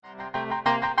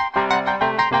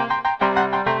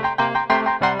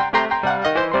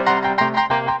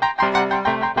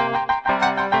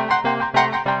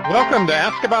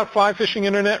Ask About Fly Fishing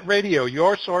Internet Radio,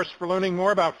 your source for learning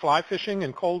more about fly fishing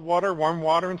in cold water, warm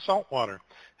water, and salt water.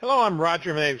 Hello, I'm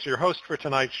Roger Maves, your host for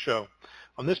tonight's show.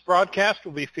 On this broadcast,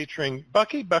 we'll be featuring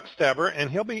Bucky Buckstabber,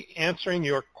 and he'll be answering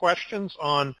your questions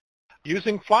on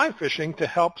using fly fishing to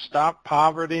help stop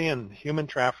poverty and human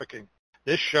trafficking.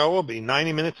 This show will be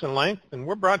 90 minutes in length, and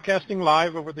we're broadcasting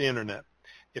live over the Internet.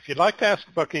 If you'd like to ask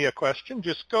Bucky a question,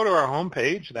 just go to our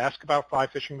homepage at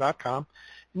askaboutflyfishing.com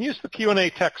and use the Q&A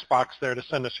text box there to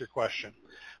send us your question.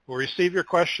 We'll receive your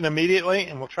question immediately,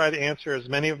 and we'll try to answer as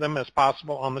many of them as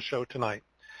possible on the show tonight.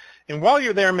 And while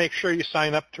you're there, make sure you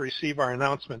sign up to receive our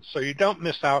announcements so you don't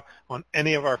miss out on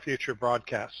any of our future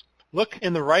broadcasts. Look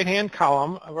in the right-hand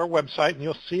column of our website, and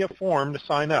you'll see a form to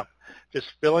sign up. Just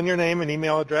fill in your name and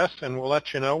email address, and we'll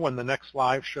let you know when the next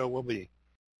live show will be.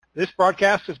 This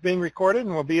broadcast is being recorded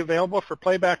and will be available for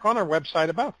playback on our website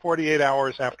about 48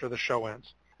 hours after the show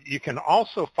ends. You can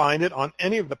also find it on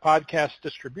any of the podcast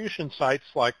distribution sites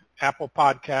like Apple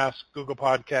Podcasts, Google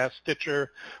Podcasts,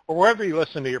 Stitcher, or wherever you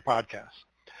listen to your podcasts.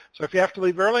 So if you have to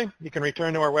leave early, you can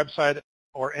return to our website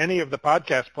or any of the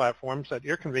podcast platforms at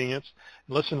your convenience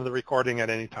and listen to the recording at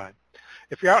any time.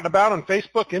 If you're out and about on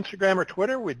Facebook, Instagram, or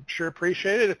Twitter, we'd sure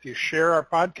appreciate it if you share our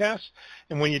podcast.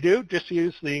 And when you do, just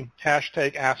use the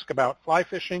hashtag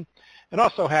 #AskAboutFlyFishing and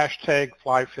also hashtag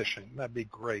 #FlyFishing. That'd be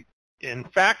great. In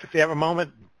fact, if you have a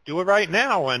moment, do it right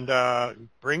now and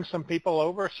bring some people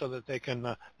over so that they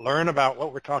can learn about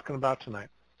what we're talking about tonight.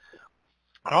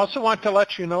 I also want to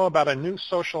let you know about a new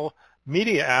social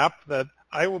media app that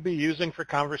I will be using for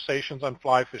conversations on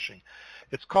fly fishing.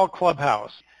 It's called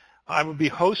Clubhouse. I will be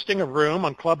hosting a room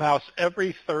on Clubhouse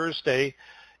every Thursday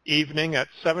evening at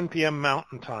 7 p.m.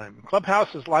 Mountain Time.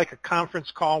 Clubhouse is like a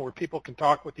conference call where people can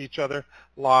talk with each other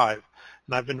live.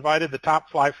 And I've invited the top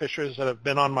fly fishers that have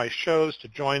been on my shows to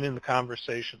join in the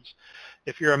conversations.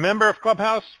 If you're a member of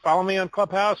Clubhouse, follow me on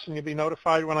Clubhouse and you'll be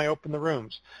notified when I open the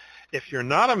rooms. If you're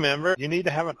not a member, you need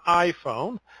to have an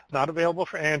iPhone, not available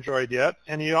for Android yet,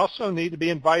 and you also need to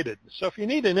be invited. So if you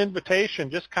need an invitation,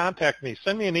 just contact me.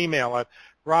 Send me an email at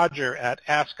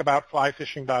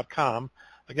roger@askaboutflyfishing.com.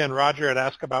 Again,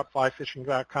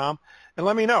 roger@askaboutflyfishing.com, and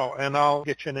let me know, and I'll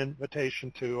get you an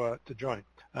invitation to join.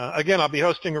 Again, I'll be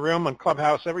hosting a room on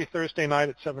Clubhouse every Thursday night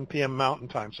at 7 p.m. Mountain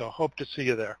Time, so I hope to see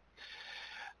you there.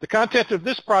 The content of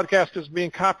this broadcast is being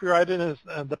copyrighted as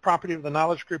the property of the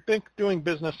Knowledge Group, Inc., doing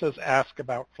business as Ask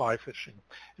About Fly Fishing.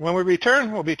 And when we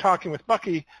return, we'll be talking with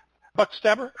Bucky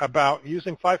Buckstabber about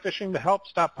using fly fishing to help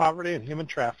stop poverty and human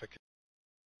trafficking.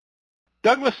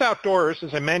 Douglas Outdoors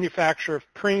is a manufacturer of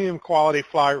premium quality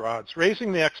fly rods,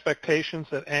 raising the expectations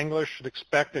that anglers should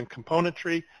expect in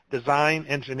componentry, design,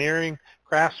 engineering,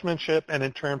 craftsmanship, and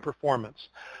in turn performance.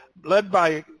 Led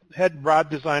by head rod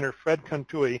designer Fred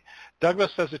Contui,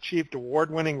 Douglas has achieved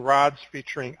award-winning rods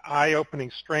featuring eye-opening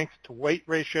strength to weight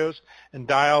ratios and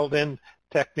dialed-in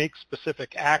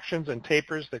technique-specific actions and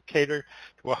tapers that cater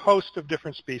to a host of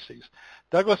different species.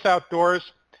 Douglas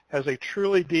Outdoors has a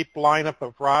truly deep lineup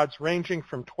of rods ranging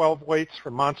from 12 weights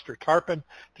for monster tarpon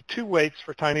to 2 weights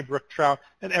for tiny brook trout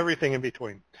and everything in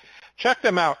between. Check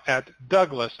them out at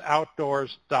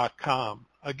douglasoutdoors.com.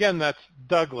 Again, that's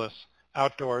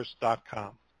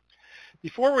douglasoutdoors.com.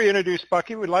 Before we introduce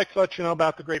Bucky, we'd like to let you know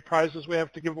about the great prizes we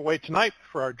have to give away tonight.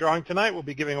 For our drawing tonight, we'll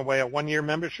be giving away a 1-year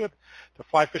membership to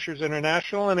Fly Fishers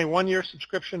International and a 1-year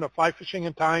subscription to Fly Fishing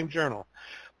and Tying Journal.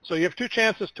 So you have 2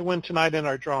 chances to win tonight in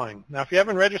our drawing. Now, if you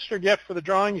haven't registered yet for the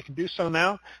drawing, you can do so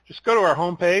now. Just go to our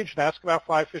homepage at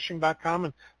askaboutflyfishing.com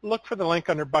and look for the link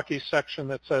under Bucky's section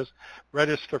that says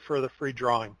Register for the free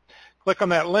drawing. Click on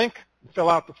that link, fill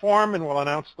out the form, and we'll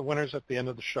announce the winners at the end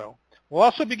of the show. We'll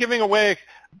also be giving away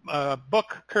a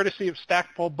book courtesy of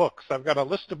Stackpole Books. I've got a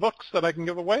list of books that I can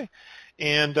give away,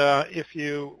 and if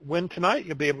you win tonight,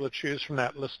 you'll be able to choose from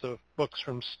that list of books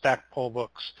from Stackpole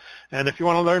Books. And if you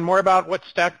want to learn more about what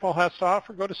Stackpole has to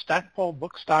offer, go to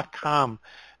stackpolebooks.com,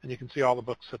 and you can see all the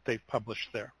books that they've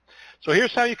published there. So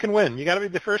here's how you can win. You got to be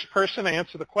the first person to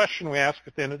answer the question we ask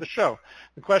at the end of the show.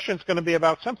 The question is going to be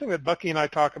about something that Bucky and I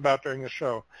talk about during the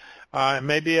show. It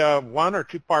may be a 1- or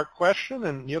 2-part question,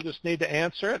 and you'll just need to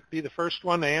answer it, be the first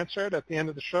one to answer it at the end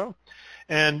of the show,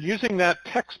 and using that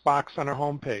text box on our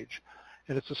homepage.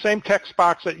 And it's the same text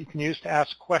box that you can use to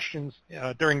ask questions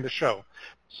during the show.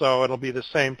 So it'll be the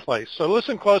same place. So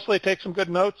listen closely, take some good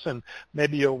notes, and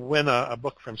maybe you'll win a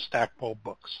book from Stackpole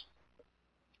Books.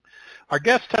 Our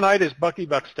guest tonight is Bucky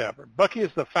Buckstabber. Bucky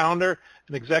is the founder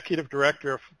and executive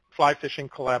director of Fly Fishing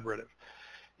Collaborative.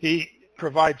 He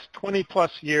provides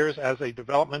 20-plus years as a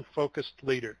development-focused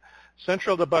leader.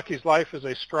 Central to Bucky's life is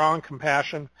a strong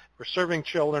compassion for serving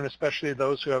children, especially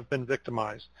those who have been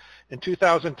victimized. In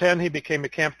 2010, he became a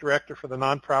camp director for the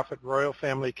nonprofit Royal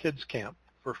Family Kids Camp.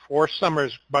 For 4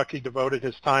 summers, Bucky devoted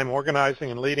his time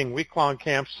organizing and leading week-long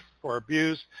camps for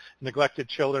abused and neglected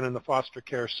children in the foster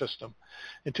care system.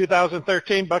 In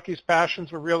 2013, Bucky's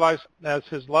passions were realized as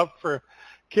his love for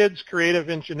kids, creative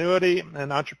ingenuity,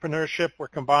 and entrepreneurship were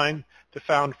combined to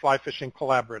found Fly Fishing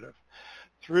Collaborative.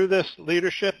 Through this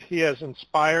leadership, he has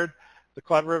inspired the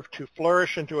Collaborative to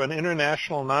flourish into an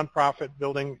international nonprofit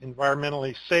building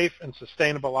environmentally safe and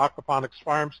sustainable aquaponics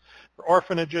farms for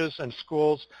orphanages and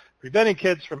schools, preventing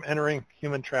kids from entering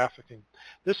human trafficking.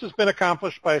 This has been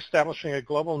accomplished by establishing a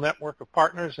global network of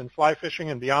partners in fly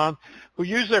fishing and beyond who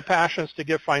use their passions to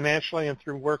give financially and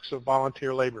through works of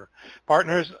volunteer labor.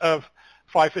 Partners of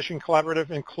Fly Fishing Collaborative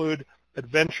include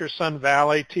Adventure Sun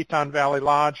Valley, Teton Valley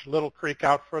Lodge, Little Creek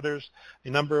Outfitters, a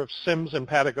number of Sims and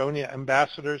Patagonia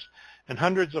ambassadors, and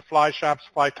hundreds of fly shops,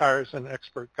 fly tires, and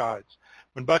expert guides.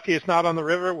 When Bucky is not on the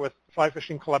river with fly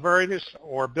fishing collaborators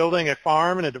or building a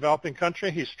farm in a developing country,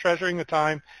 he's treasuring the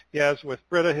time he has with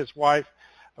Britta, his wife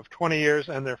of 20 years,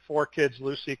 and their 4 kids,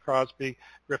 Lucy, Crosby,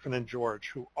 Griffin, and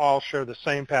George, who all share the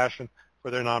same passion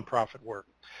for their nonprofit work.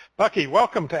 Bucky,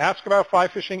 welcome to Ask About Fly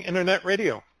Fishing Internet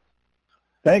Radio.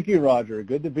 Thank you, Roger.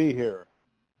 Good to be here.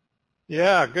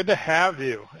 Yeah, good to have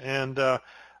you. And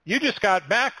you just got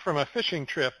back from a fishing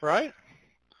trip, right?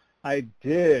 I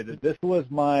did. This was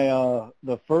my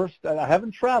the first. I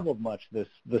haven't traveled much this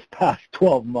past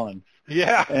 12 months.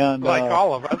 Yeah, and like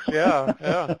all of us. Yeah,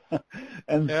 yeah.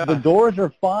 And the doors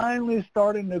are finally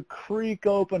starting to creak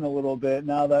open a little bit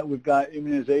now that we've got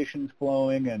immunizations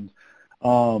flowing, and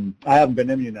I haven't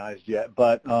been immunized yet,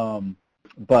 but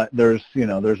there's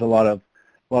there's a lot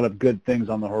of good things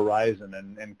on the horizon,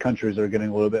 and countries are getting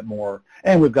a little bit more,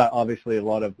 and we've got obviously a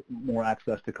lot of more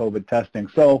access to COVID testing.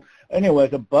 So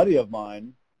anyways, a buddy of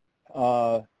mine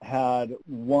had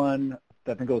won,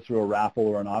 I think it was through a raffle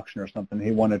or an auction or something,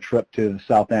 he won a trip to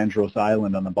South Andros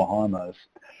Island on the Bahamas.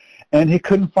 And he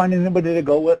couldn't find anybody to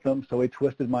go with him, so he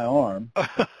twisted my arm.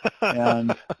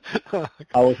 And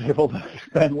I was able to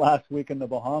spend last week in the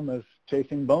Bahamas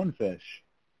chasing bonefish.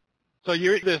 So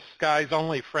you're this guy's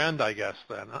only friend, I guess,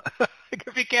 then.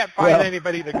 If he can't find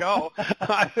anybody to go,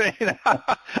 I mean,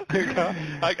 I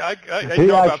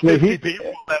know about 50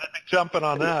 people that would be jumping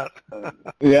on that.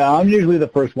 Yeah, I'm usually the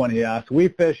first one he asks. We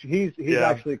fish. He's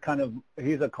actually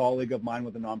he's a colleague of mine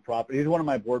with a nonprofit. He's one of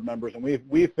my board members, and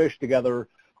we fish together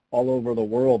all over the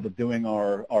world doing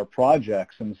our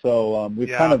projects, and so we've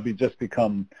kind of just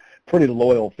become pretty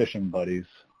loyal fishing buddies.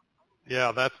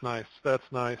 Yeah, that's nice. That's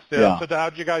nice. Yeah. So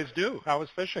how'd you guys do? How was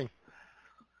fishing?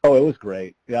 Oh, it was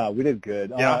great. Yeah, we did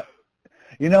good. Yeah.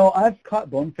 I've caught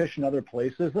bonefish in other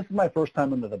places. This is my first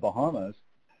time into the Bahamas.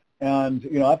 And,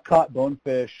 I've caught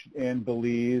bonefish in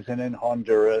Belize and in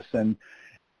Honduras, and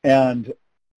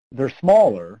they're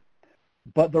smaller,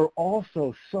 but they're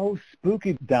also so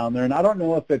spooky down there. And I don't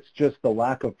know if it's just the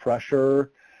lack of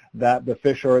pressure that the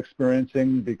fish are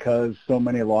experiencing because so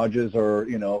many lodges are,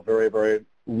 very, very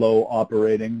low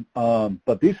operating,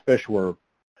 but these fish were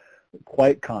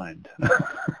quite kind.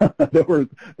 they were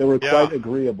quite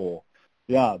agreeable.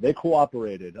 Yeah, they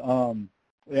cooperated. And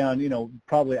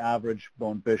probably average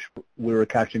bonefish, we were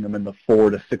catching them in the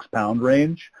 4 to 6 pound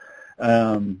range.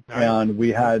 Nice. And we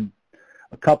had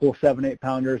a couple of 7-8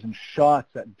 pounders and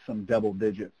shots at some double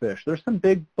digit fish. There's some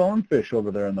big bonefish over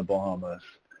there in the Bahamas.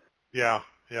 Yeah.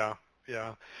 Well,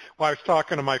 I was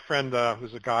talking to my friend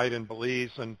who's a guide in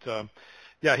Belize, and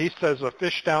he says the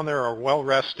fish down there are well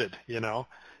rested,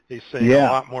 He's seeing a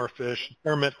lot more fish,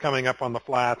 permit coming up on the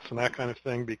flats and that kind of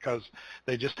thing because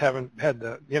they just haven't had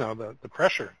the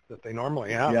pressure that they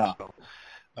normally have. Yeah.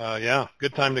 So,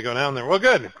 good time to go down there. Well,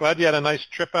 good. Glad you had a nice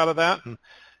trip out of that. And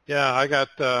I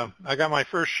got my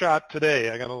first shot today.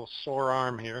 I got a little sore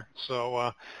arm here,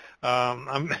 so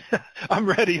I'm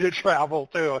ready to travel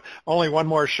too. Only one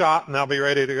more shot and I'll be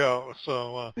ready to go.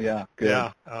 So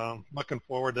good. Looking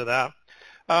forward to that.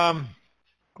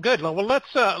 Good. Well,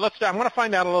 let's I want to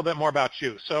find out a little bit more about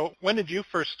you. So when did you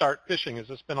first start fishing? Has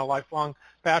this been a lifelong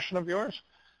passion of yours?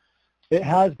 It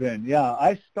has been, yeah.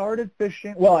 I started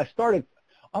fishing. Well,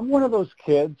 I'm one of those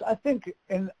kids, I think,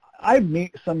 and I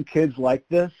meet some kids like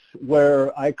this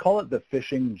where I call it the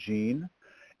fishing gene,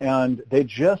 and they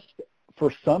just,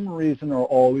 for some reason, are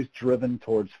always driven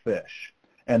towards fish.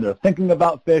 And they're thinking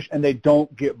about fish, and they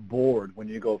don't get bored when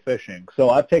you go fishing. So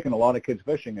I've taken a lot of kids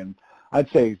fishing, and I'd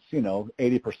say,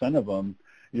 80% of them,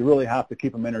 you really have to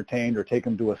keep them entertained or take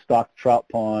them to a stocked trout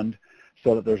pond,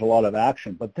 so that there's a lot of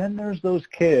action. But then there's those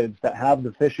kids that have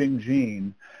the fishing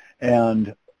gene,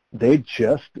 and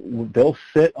they'll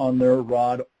sit on their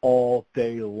rod all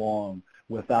day long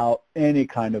without any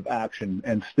kind of action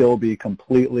and still be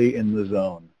completely in the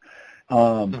zone.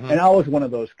 And I was one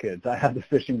of those kids. I had the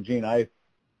fishing gene.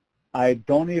 I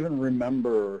don't even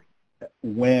remember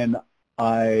when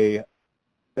I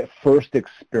first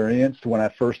experienced when I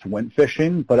first went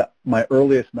fishing, but my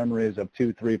earliest memories of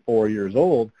 2, 3, 4 years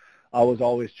old, I was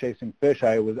always chasing fish.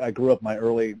 I grew up my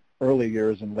early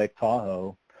years in Lake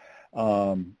Tahoe,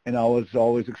 and I was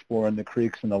always exploring the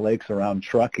creeks and the lakes around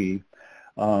Truckee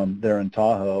there in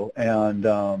Tahoe, and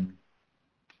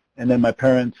then my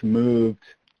parents moved.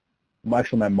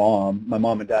 Actually, my mom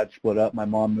and dad split up. My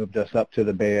mom moved us up to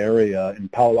the Bay Area in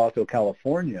Palo Alto,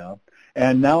 California.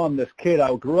 And now I'm this kid.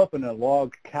 I grew up in a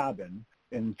log cabin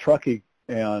in Truckee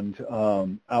and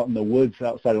out in the woods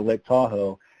outside of Lake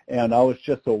Tahoe. And I was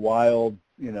just a wild,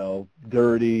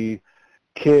 dirty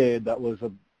kid that was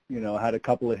had a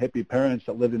couple of hippie parents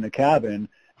that lived in a cabin.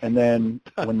 And then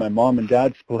when my mom and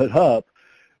dad split up,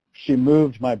 she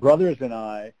moved my brothers and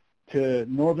I to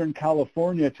Northern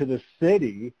California to the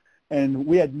city. And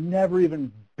we had never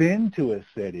even been to a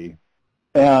city.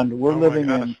 And we're living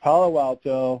in Palo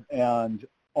Alto, and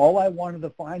all I wanted to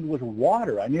find was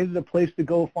water. I needed a place to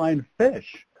go find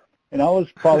fish. And I was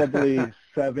probably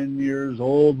 7 years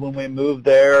old when we moved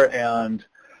there, and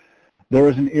there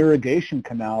was an irrigation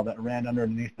canal that ran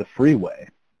underneath the freeway.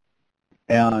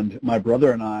 And my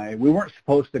brother and I, we weren't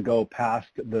supposed to go past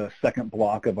the second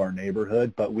block of our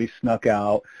neighborhood, but we snuck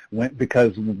out, went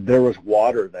because there was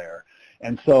water there.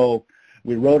 And so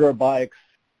we rode our bikes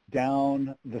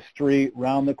down the street,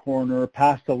 round the corner,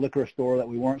 past a liquor store that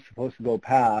we weren't supposed to go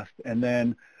past, and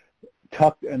then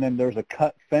there's a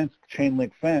cut fence, chain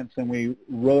link fence, and we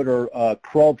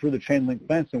crawled through the chain link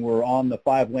fence, and we're on the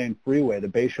 5-lane freeway, the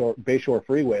Bayshore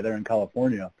Freeway there in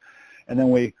California. And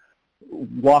then we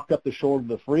walked up the shore of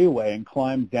the freeway and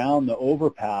climbed down the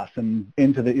overpass and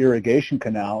into the irrigation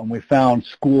canal, and we found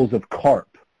schools of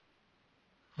carp.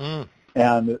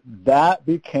 And that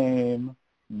became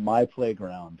my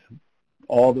playground.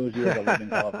 All those years I lived in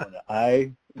California,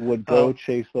 I would go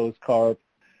chase those carp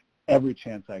every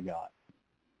chance I got.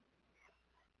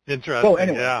 Interesting. So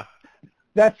anyway, yeah.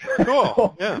 That's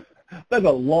cool. Yeah. That's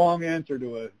a long answer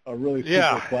to a really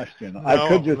simple question. I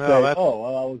could just say, I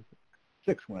was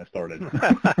 6 when I started.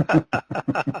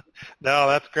 No,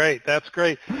 that's great. That's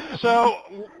great.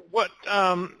 So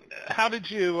how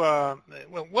did you,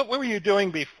 what were you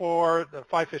doing before the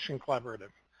Fly Fishing Collaborative?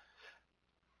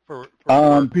 So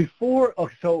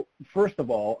first of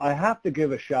all, I have to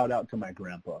give a shout out to my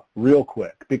grandpa real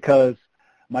quick, because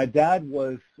my dad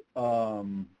was, how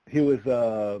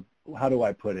do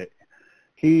I put it?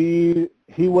 He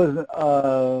was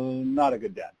not a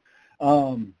good dad.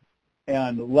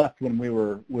 And left when we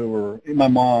were my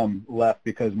mom left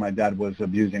because my dad was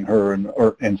abusing her,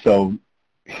 and so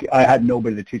I had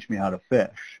nobody to teach me how to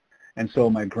fish. And so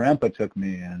my grandpa took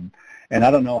me in, and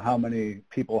I don't know how many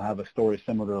people have a story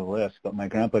similar to this, but my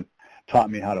grandpa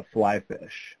taught me how to fly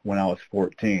fish when I was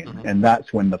 14, and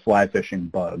that's when the fly fishing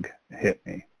bug hit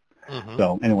me.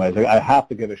 So anyways, I have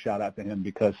to give a shout out to him,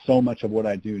 because so much of what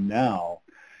I do now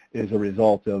is a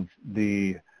result of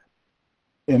the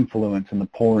influence and the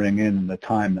pouring in and the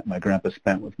time that my grandpa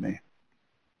spent with me.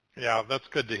 Yeah, that's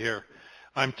good to hear.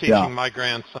 I'm teaching my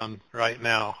grandson right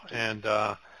now,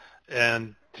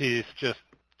 and he's just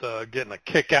getting a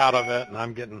kick out of it, and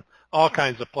I'm getting all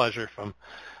kinds of pleasure from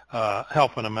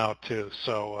helping him out too.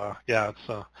 So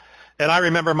and I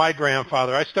remember my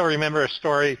grandfather. I still remember a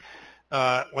story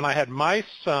when I had my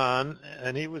son,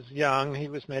 and he was young. He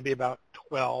was maybe about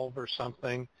 12 or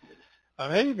something.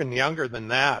 Maybe even younger than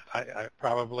that, I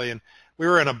probably. And we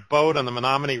were in a boat on the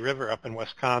Menominee River up in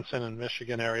Wisconsin and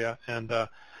Michigan area. And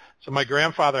so my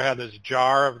grandfather had this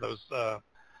jar of those,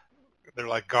 they're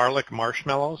like garlic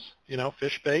marshmallows,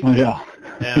 fish bait. Oh, yeah.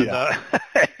 And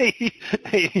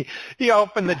he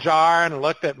opened the jar and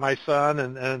looked at my son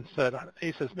and said,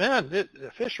 he says, "Man,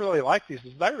 the fish really like these.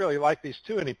 I really like these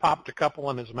too." And he popped a couple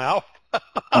in his mouth.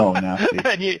 Oh, nasty.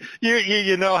 And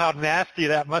you know how nasty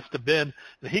that must have been.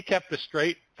 And he kept a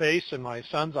straight face, and my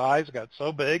son's eyes got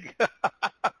so big.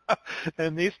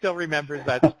 And he still remembers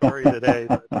that story today.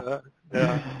 But,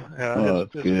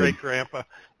 his great grandpa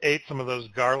ate some of those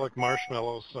garlic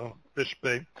marshmallows, so fish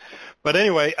bait. But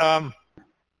anyway, well,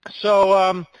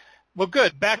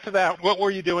 good. Back to that. What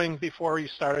were you doing before you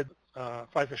started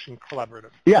Fly Fishing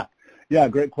Collaborative? Yeah,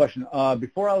 great question.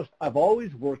 I've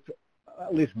always worked,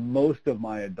 at least most of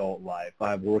my adult life,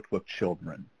 I've worked with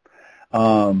children.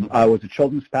 I was a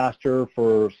children's pastor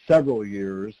for several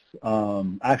years,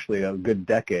 actually a good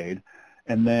decade,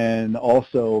 and then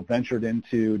also ventured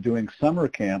into doing summer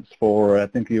camps for, I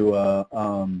think you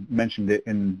mentioned it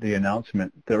in the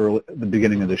announcement, the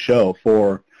beginning of the show,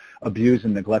 for abused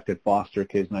and neglected foster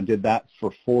kids, and I did that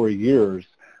for 4 years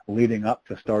leading up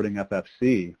to starting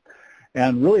FFC.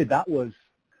 And really that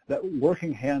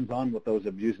working hands-on with those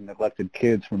abused and neglected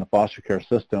kids from the foster care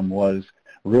system was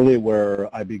really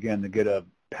where I began to get a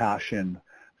passion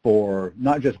for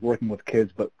not just working with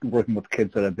kids, but working with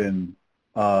kids that have been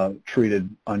treated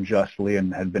unjustly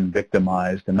and had been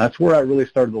victimized. And that's where I really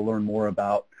started to learn more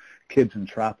about kids and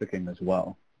trafficking as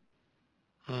well.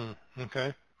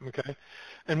 Okay.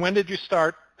 And when did you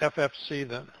start FFC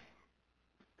then?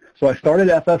 So I started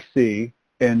FFC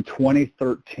in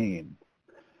 2013.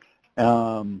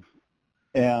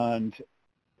 And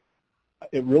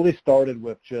it really started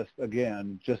with just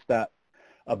that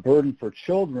a burden for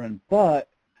children, but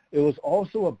it was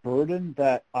also a burden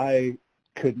that I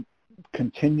could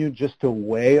continue just to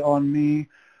weigh on me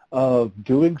of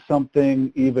doing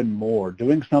something even more,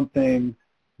 doing something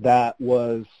that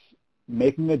was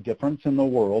making a difference in the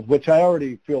world, which I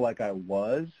already feel like I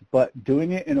was, but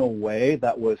doing it in a way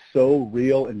that was so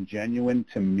real and genuine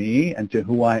to me and to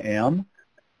who I am,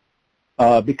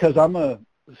 because I'm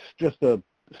just a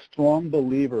strong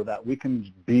believer that we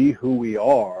can be who we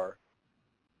are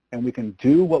and we can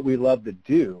do what we love to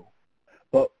do,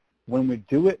 but when we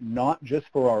do it not just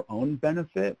for our own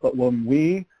benefit, but when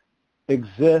we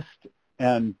exist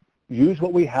and use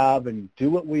what we have and do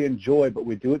what we enjoy, but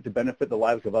we do it to benefit the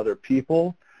lives of other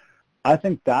people, I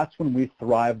think that's when we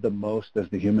thrive the most as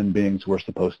the human beings we're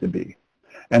supposed to be.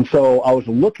 And so I was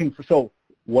looking for, so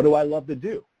what do I love to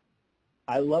do?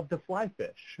 I love to fly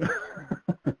fish.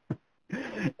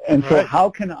 And so how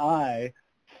can I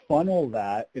funnel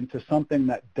that into something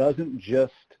that doesn't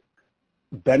just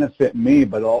benefit me,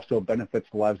 but also benefits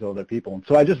the lives of other people? And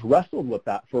so I just wrestled with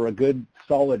that for a good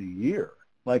solid year.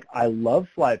 Like, I love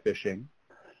fly fishing.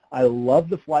 I love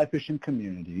the fly fishing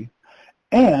community.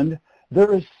 And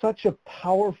there is such a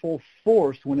powerful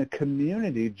force when a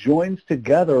community joins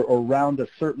together around a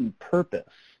certain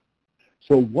purpose.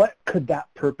 So what could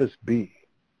that purpose be?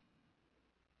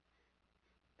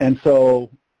 And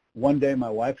so one day my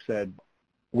wife said,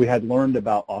 we had learned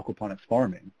about aquaponics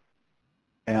farming.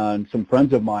 And some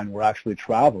friends of mine were actually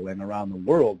traveling around the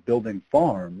world building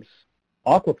farms,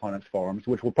 aquaponics farms,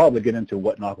 which we'll probably get into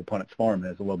what an aquaponics farm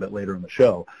is a little bit later in the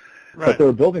show. Right. But they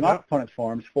were building aquaponics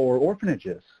farms for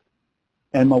orphanages.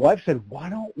 And my wife said, why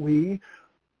don't we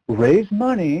raise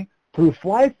money through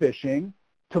fly fishing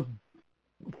to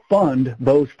fund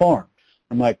those farms?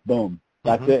 I'm like, boom,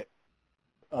 that's it.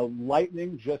 A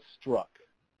lightning just struck.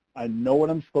 I know what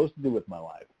I'm supposed to do with my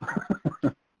life.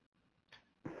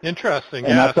 Interesting.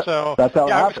 And yeah. That's how it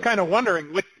happened. I was kind of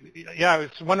wondering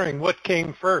what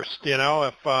came first.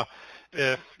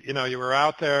 If you were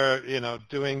out there,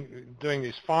 doing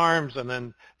these farms, and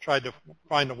then tried to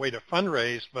find a way to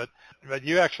fundraise, but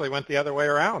you actually went the other way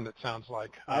around. It sounds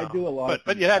like. I do a lot.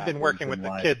 But you had been working with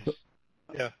the kids.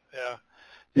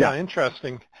 Yeah.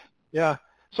 Interesting. Yeah.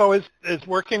 So is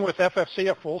working with FFC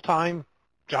a full-time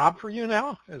job for you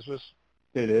now?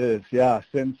 It is, yeah.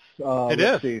 Since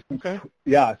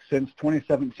since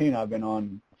 2017, I've been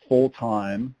on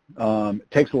full-time.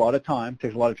 It takes a lot of time,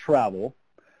 takes a lot of travel,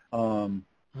 and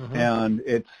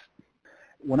it's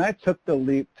when I took the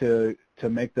leap to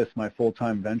make this my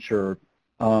full-time venture,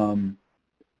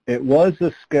 it was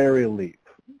a scary leap.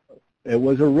 It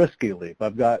was a risky leap.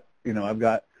 I've got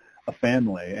a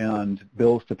family and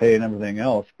bills to pay and everything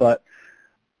else, but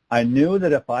I knew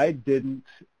that if I didn't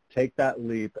take that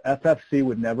leap, FFC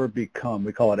would never become,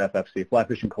 we call it FFC, Fly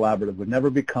Fishing Collaborative, would never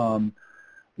become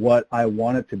what I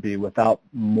want it to be without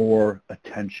more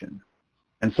attention.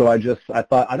 And so I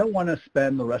thought, I don't want to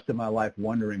spend the rest of my life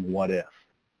wondering what if.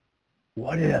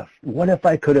 What if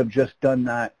I could have just done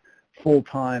that full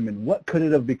time, and what could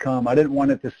it have become? I didn't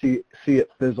want it to see it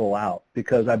fizzle out,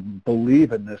 because I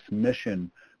believe in this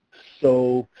mission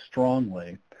so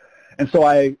strongly. And so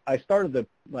I started to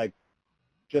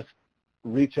just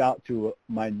reach out to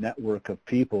my network of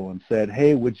people and said,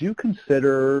 hey, would you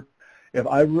consider, if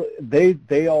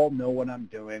they all know what I'm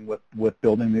doing with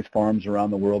building these farms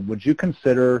around the world, would you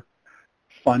consider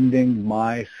funding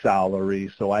my salary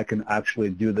so I can actually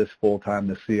do this full time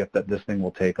to see if this thing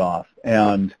will take off?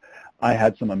 And I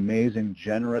had some amazing,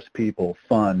 generous people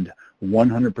fund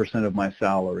 100% of my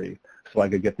salary so I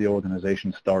could get the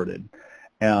organization started.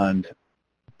 And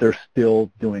they're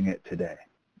still doing it today,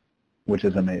 which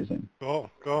is amazing. Cool.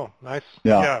 Nice.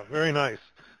 Yeah, very nice.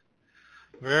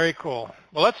 Very cool.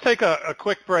 Well, let's take a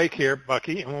quick break here,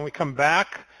 Bucky, and when we come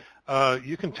back,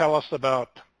 you can tell us about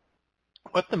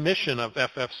what the mission of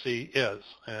FFC is.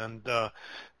 And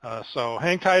so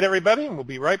hang tight, everybody, and we'll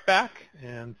be right back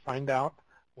and find out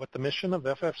what the mission of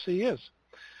FFC is.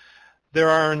 There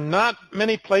are not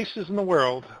many places in the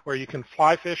world where you can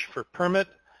fly fish for permit,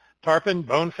 tarpon,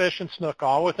 bonefish, and snook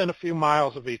all within a few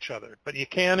miles of each other, but you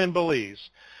can in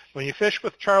Belize. When you fish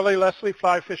with Charlie Leslie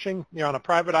Fly Fishing, you're on a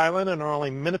private island and are only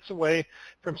minutes away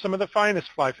from some of the finest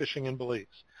fly fishing in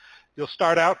Belize. You'll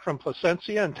start out from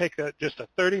Placencia and take just a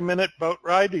 30-minute boat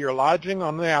ride to your lodging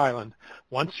on the island.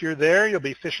 Once you're there, you'll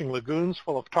be fishing lagoons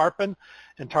full of tarpon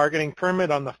and targeting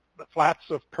permit on the flats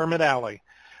of Permit Alley.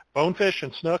 Bonefish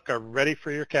and snook are ready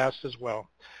for your cast as well.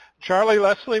 Charlie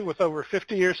Leslie, with over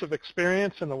 50 years of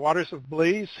experience in the waters of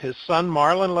Belize, his son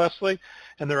Marlon Leslie,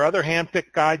 and their other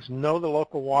hand-picked guides know the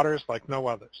local waters like no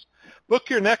others. Book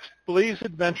your next Belize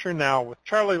adventure now with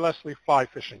Charlie Leslie Fly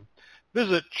Fishing.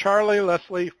 Visit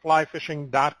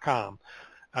charlieleslieflyfishing.com.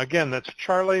 Again, that's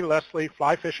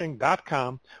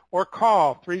charlieleslieflyfishing.com, or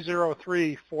call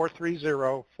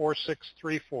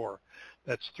 303-430-4634.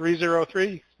 That's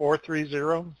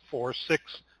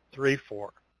 303-430-4634.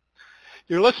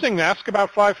 You're listening to Ask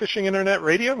About Fly Fishing Internet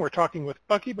Radio, and we're talking with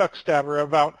Bucky Buckstabber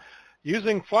about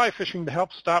using fly fishing to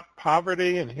help stop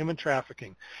poverty and human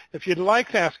trafficking. If you'd like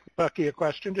to ask Bucky a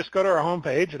question, just go to our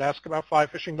homepage at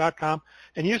askaboutflyfishing.com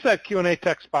and use that Q&A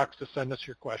text box to send us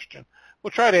your question.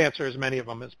 We'll try to answer as many of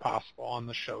them as possible on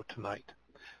the show tonight.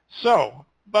 So,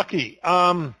 Bucky,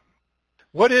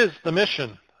 what is the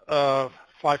mission of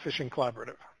Fly Fishing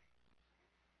Collaborative?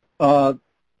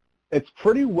 It's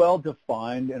pretty well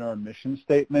defined in our mission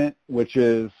statement, which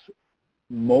is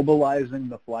mobilizing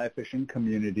the fly fishing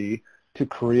community to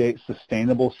create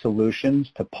sustainable solutions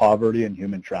to poverty and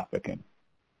human trafficking.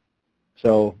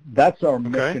 So that's our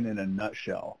mission in a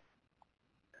nutshell.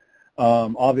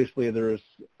 Obviously, there's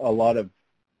a lot of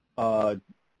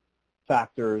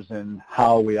factors in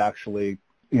how we actually,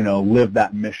 live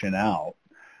that mission out.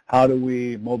 How do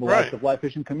we mobilize the fly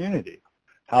fishing community?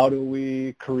 How do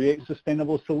we create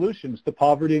sustainable solutions to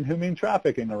poverty and human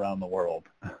trafficking around the world?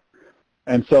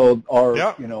 And so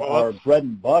our bread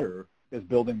and butter is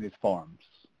building these farms.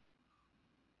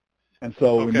 And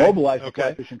so we mobilize the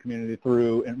fly fishing community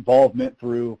through involvement,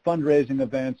 through fundraising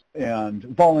events and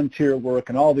volunteer work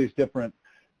and all these different,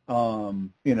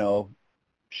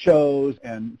 shows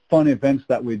and fun events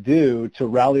that we do to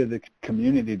rally the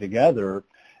community together.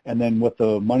 And then with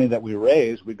the money that we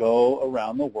raise, we go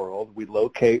around the world. We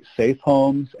locate safe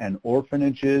homes and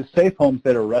orphanages, safe homes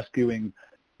that are rescuing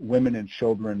women and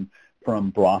children from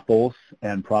brothels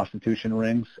and prostitution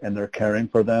rings, and they're caring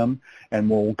for them. And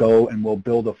we'll go and we'll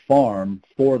build a farm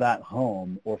for that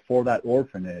home or for that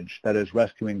orphanage that is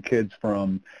rescuing kids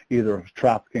from either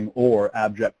trafficking or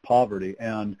abject poverty.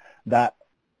 And that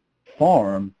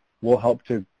farm will help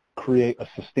to create a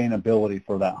sustainability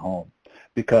for that home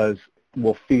because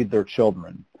will feed their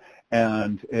children,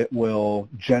 and it will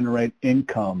generate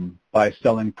income by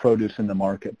selling produce in the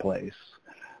marketplace.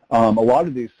 A lot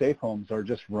of these safe homes are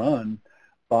just run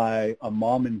by a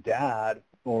mom and dad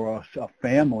or a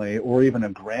family or even a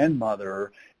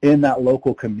grandmother in that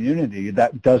local community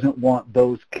that doesn't want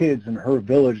those kids in her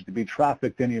village to be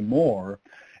trafficked anymore,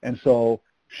 and so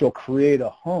she'll create a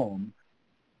home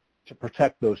to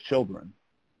protect those children.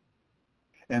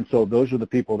 And so those are the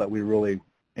people that we really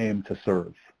aim to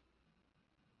serve.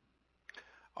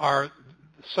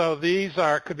 So these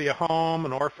could be a home,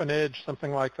 an orphanage,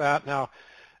 something like that. Now,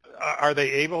 are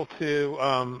they able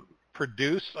to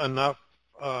produce enough,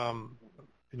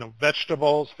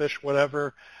 vegetables, fish,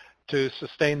 whatever, to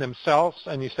sustain themselves?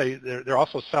 And you say they're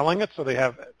also selling it, so they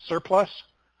have surplus.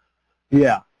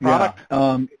 Product.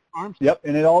 Yep,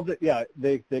 and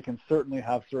they can certainly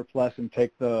have surplus and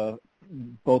take both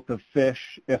the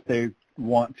fish if they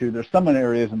want to. There's some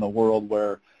areas in the world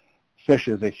where fish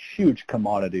is a huge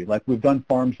commodity. Like we've done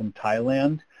farms in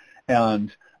Thailand,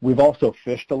 and we've also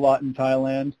fished a lot in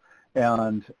Thailand.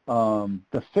 And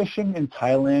the fishing in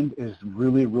Thailand is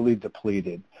really, really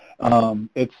depleted.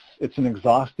 It's an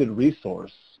exhausted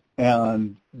resource,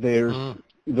 and there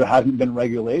hasn't been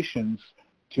regulations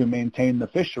to maintain the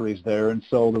fisheries there, and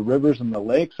so the rivers and the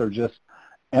lakes are just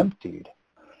emptied.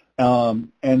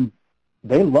 And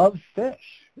they love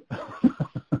fish.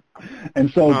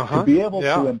 And so to be able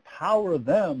to empower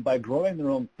them by growing their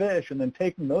own fish and then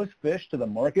taking those fish to the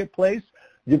marketplace,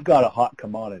 you've got a hot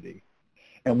commodity.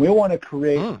 And we want to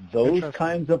create those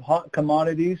kinds of hot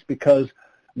commodities because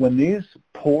when these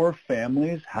poor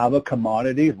families have a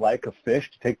commodity like a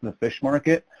fish to take to the fish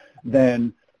market,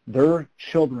 then their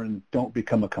children don't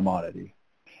become a commodity.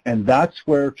 And that's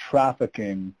where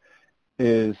trafficking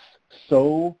is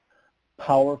so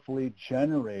powerfully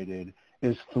generated,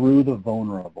 is through the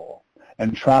vulnerable.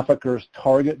 And traffickers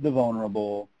target the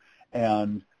vulnerable,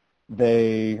 and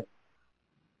they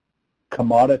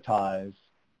commoditize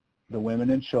the women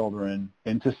and children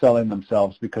into selling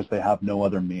themselves because they have no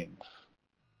other means.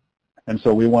 And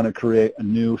so we want to create a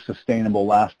new, sustainable,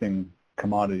 lasting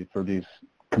commodity for these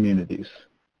communities.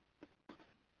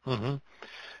 Mm-hmm.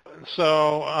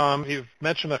 So you've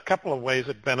mentioned a couple of ways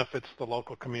it benefits the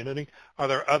local community. Are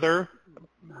there other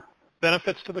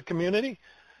benefits to the community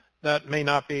that may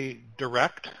not be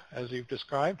direct, as you've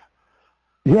described?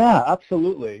 Yeah,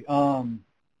 absolutely.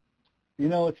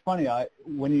 It's funny.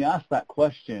 When you ask that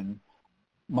question,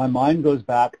 my mind goes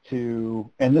back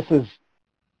to, and this is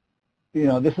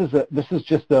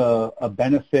just a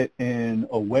benefit in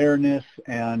awareness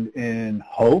and in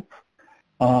hope.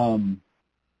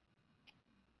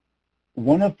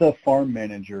 One of the farm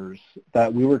managers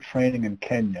that we were training in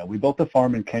Kenya, we built a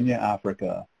farm in Kenya,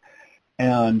 Africa,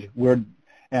 and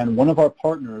one of our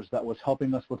partners that was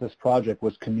helping us with this project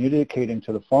was communicating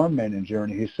to the farm manager,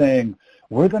 and he's saying,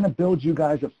 we're going to build you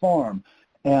guys a farm,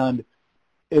 and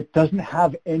it doesn't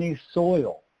have any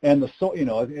soil. And the soil,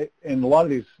 in a lot of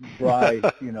these dry,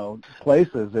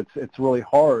 places, it's really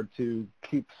hard to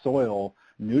keep soil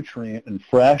nutrient and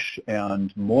fresh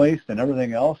and moist and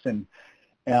everything else. And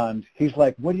he's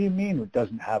like, what do you mean it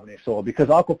doesn't have any soil? Because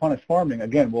aquaponics farming,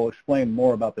 again, we'll explain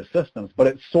more about the systems, but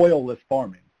it's soilless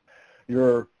farming.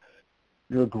 You're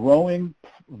growing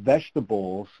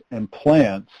vegetables and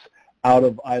plants out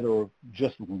of either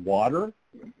just water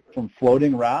from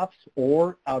floating rafts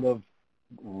or out of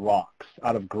rocks,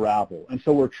 out of gravel. And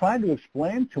so we're trying to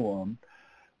explain to them,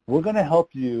 we're going to help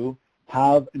you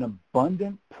have an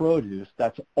abundant produce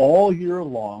that's all year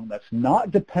long, that's not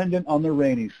dependent on the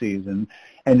rainy season,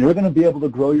 and you're going to be able to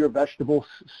grow your vegetables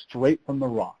straight from the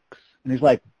rocks. And he's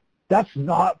like, that's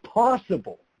not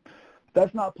possible.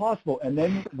 That's not possible. And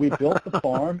then we built the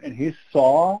farm, and he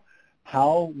saw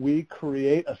how we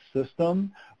create a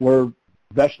system where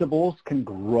vegetables can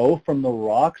grow from the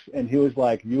rocks, and he was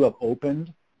like, you have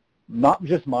opened not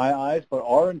just my eyes, but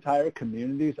our entire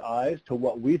community's eyes to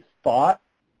what we thought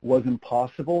was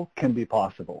impossible can be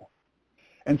possible.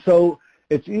 And so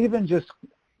it's even just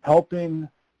helping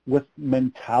with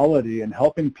mentality and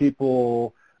helping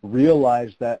people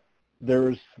realize that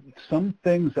there's some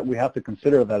things that we have to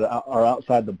consider that are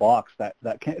outside the box that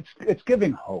can, it's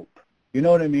giving hope. You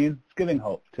know what I mean? It's giving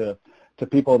hope to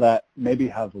people that maybe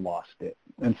have lost it.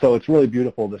 And so it's really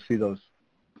beautiful to see those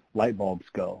light bulbs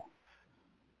go.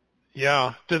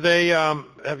 Yeah. Do they,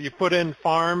 have you put in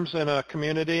farms in a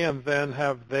community, and then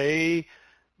have they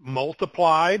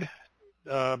multiplied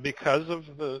because of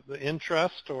the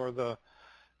interest or the,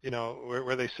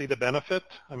 where they see the benefit?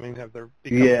 I mean, have there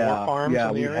become more farms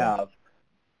in the area? Yeah, we have.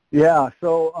 Yeah,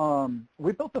 so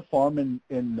we built a farm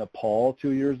in Nepal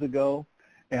 2 years ago,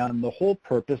 and the whole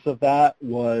purpose of that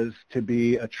was to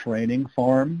be a training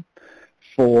farm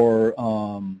for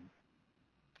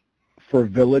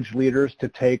village leaders to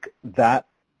take that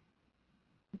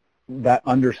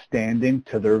understanding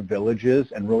to their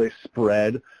villages and really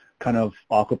spread kind of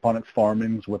aquaponics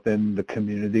farmings within the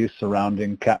communities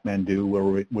surrounding Kathmandu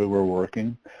where we were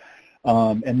working.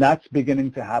 And that's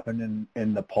beginning to happen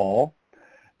in Nepal.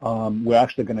 We're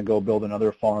actually going to go build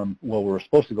another farm. Well, we were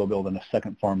supposed to go build a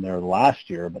second farm there last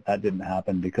year, but that didn't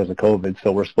happen because of COVID,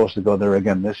 so we're supposed to go there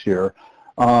again this year.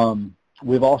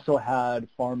 We've also had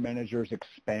farm managers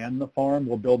expand the farm.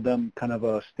 We'll build them kind of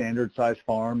a standard-sized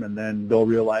farm, and then they'll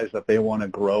realize that they want to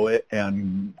grow it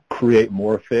and create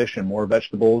more fish and more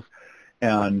vegetables,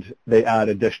 and they add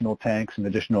additional tanks and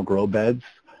additional grow beds.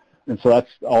 And so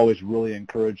that's always really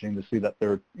encouraging to see that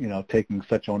they're, taking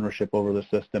such ownership over the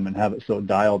system and have it so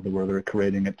dialed to where they're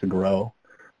creating it to grow.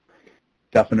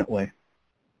 Definitely.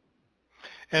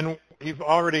 And you've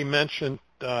already mentioned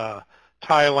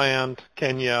Thailand,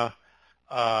 Kenya,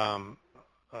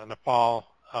 Nepal.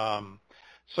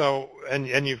 So,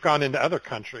 and you've gone into other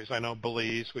countries. I know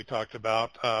Belize we talked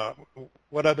about.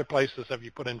 What other places have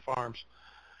you put in farms?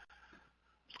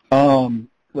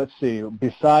 Let's see.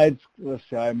 Besides,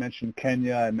 I mentioned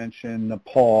Kenya, I mentioned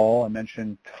Nepal, I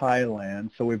mentioned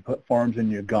Thailand. So we've put farms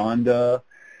in Uganda,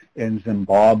 in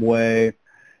Zimbabwe,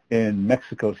 in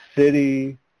Mexico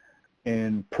City,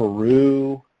 in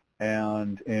Peru,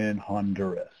 and in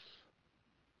Honduras.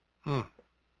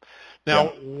 Now,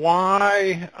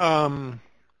 why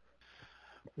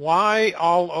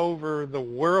all over the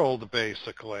world,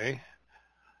 basically,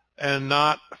 and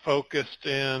not focused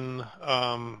in,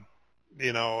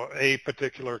 a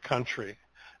particular country?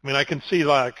 I mean, I can see,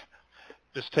 like,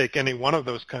 just take any one of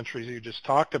those countries you just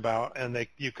talked about, and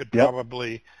you could Yep.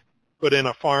 probably put in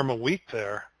a farm a week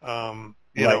there, Right.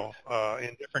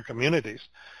 in different communities.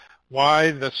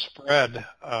 Why the spread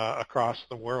across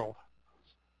the world?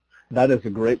 That is a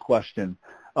great question.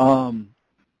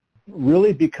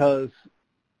 Really because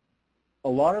a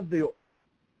lot of the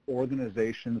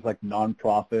organizations like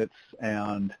nonprofits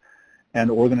and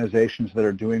organizations that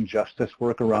are doing justice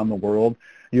work around the world,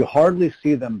 you hardly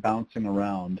see them bouncing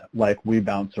around like we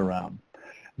bounce around.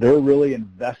 They're really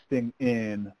investing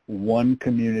in one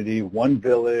community, one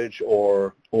village,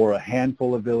 or a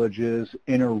handful of villages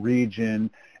in a region,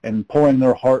 and pouring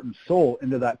their heart and soul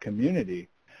into that community.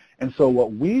 And so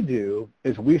what we do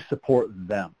is we support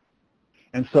them.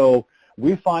 And so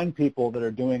we find people that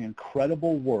are doing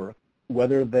incredible work,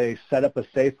 whether they set up a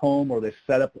safe home or they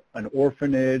set up an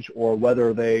orphanage, or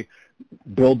whether they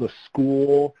build a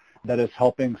school that is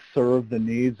helping serve the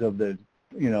needs of the,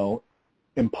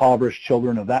 impoverished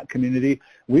children of that community.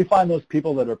 We find those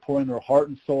people that are pouring their heart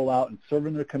and soul out and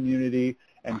serving their community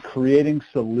and creating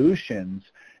solutions,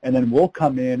 and then we'll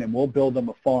come in and we'll build them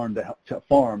a farm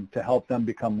to help them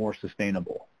become more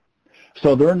sustainable.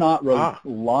 So they're not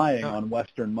relying on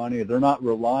Western money. They're not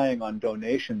relying on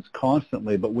donations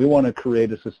constantly, but we want to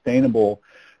create a sustainable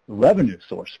revenue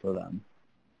source for them.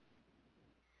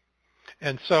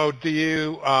 And so do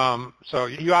you, so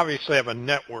you obviously have a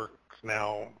network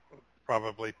now,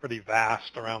 probably pretty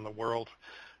vast around the world,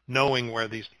 knowing where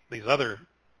these other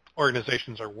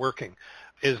organizations are working.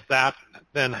 Is that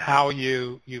then how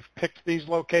you've picked these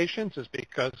locations, is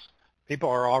because people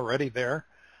are already there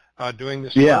doing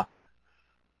this work? Yeah,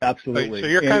 absolutely. So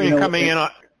you're kind of coming in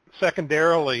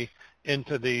secondarily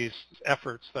into these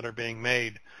efforts that are being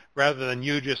made, rather than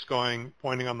you just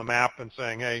pointing on the map and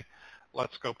saying, hey,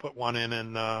 let's go put one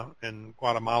in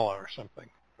Guatemala or something,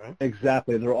 right?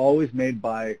 Exactly. They're always made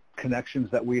by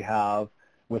connections that we have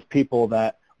with people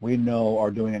that we know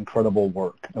are doing incredible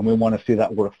work, and we want to see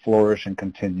that work flourish and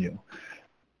continue.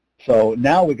 So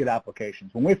now we get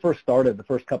applications. When we first started, the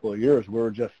first couple of years, we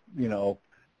were just,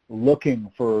 looking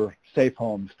for safe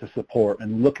homes to support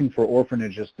and looking for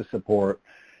orphanages to support.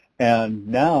 And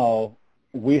now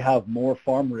we have more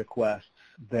farm requests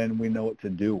than we know what to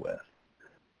do with.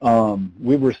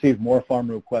 We've received more farm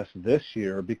requests this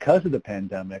year because of the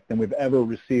pandemic than we've ever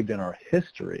received in our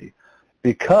history,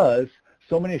 because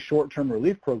so many short-term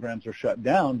relief programs are shut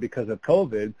down because of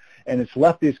COVID, and it's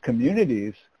left these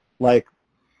communities like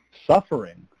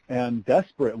suffering and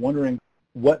desperate, wondering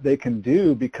what they can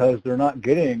do because they're not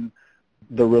getting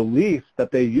the relief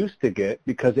that they used to get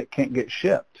because it can't get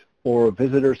shipped or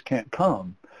visitors can't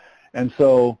come. And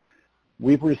so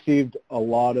we've received a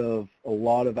lot of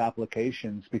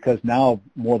applications, because now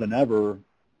more than ever,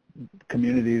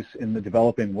 communities in the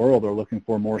developing world are looking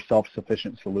for more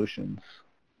self-sufficient solutions.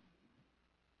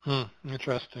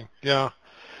 Interesting. Yeah.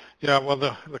 Well,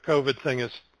 the COVID thing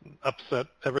has upset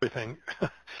everything.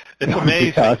 It's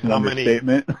amazing how many.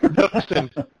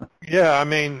 Yeah, I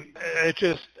mean, it's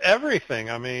just everything.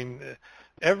 I mean,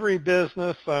 every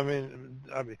business. I mean,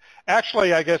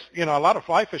 actually, I guess a lot of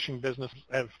fly fishing businesses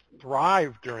have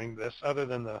thrived during this, other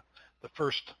than the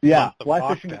first month of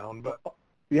lockdown. But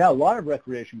yeah, a lot of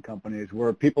recreation companies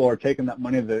where people are taking that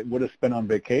money that would have spent on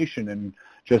vacation and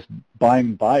just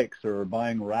buying bikes or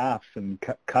buying rafts and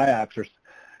kayaks,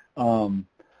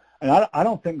 and I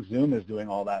don't think Zoom is doing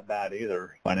all that bad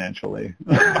either financially.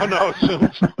 Oh no,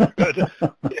 Zoom's good.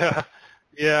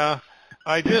 Yeah.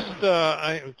 I just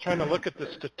I'm trying to look at the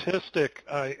statistic.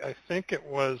 I think it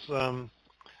was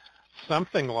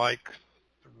something like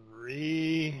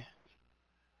 3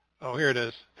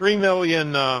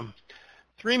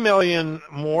 million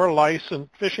more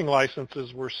fishing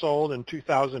licenses were sold in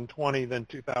 2020 than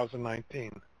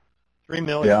 2019. 3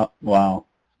 million. Yeah.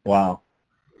 Wow.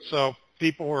 So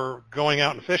people were going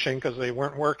out and fishing because they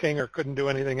weren't working or couldn't do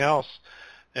anything else,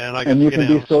 and you can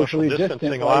be socially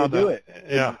distant while you do it.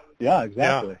 Yeah,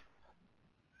 exactly.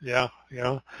 Yeah.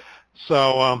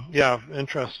 So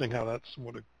interesting how that's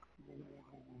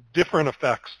different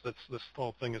effects that this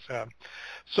whole thing has had.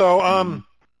 So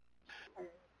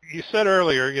you said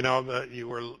earlier, that you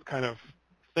were kind of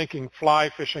thinking fly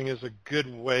fishing is a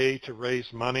good way to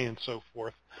raise money and so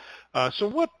forth.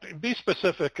 So be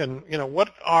specific, and what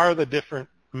are the different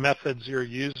methods you're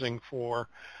using for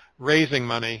raising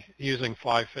money using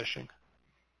fly fishing?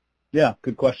 Yeah,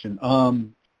 good question.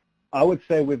 I would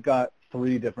say we've got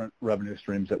 3 different revenue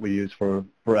streams that we use for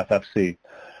FFC.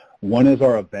 One is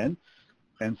our events,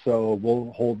 and so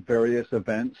we'll hold various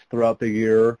events throughout the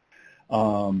year.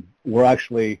 We're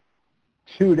actually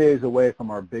 2 days away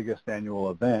from our biggest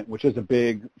annual event, which is a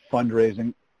big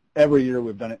fundraising every year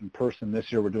we've done it in person.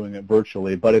 This year we're doing it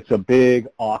virtually, but it's a big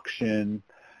auction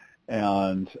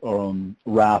and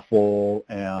raffle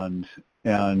and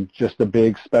just a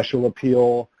big special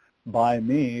appeal by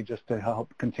me just to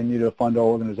help continue to fund our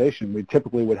organization. We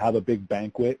typically would have a big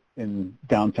banquet in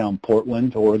downtown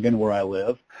Portland, Oregon, where I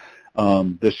live.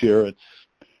 This year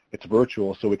it's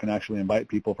virtual, so we can actually invite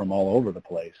people from all over the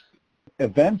place.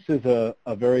 Events is a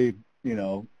very,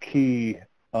 key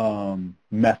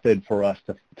method for us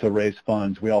to raise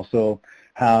funds. We also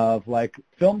have like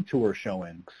film tour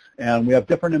showings, and we have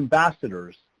different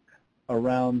ambassadors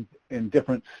around in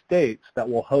different states that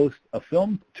will host a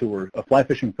film tour, a fly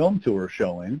fishing film tour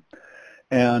showing,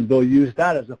 and they'll use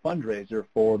that as a fundraiser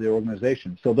for the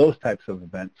organization. So those types of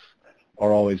events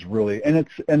are always really, and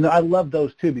I love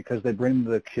those too because they bring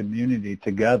the community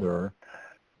together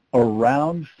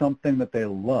around something that they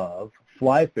love,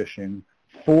 fly fishing,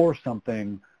 for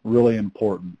something really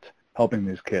important, helping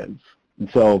these kids. And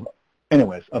so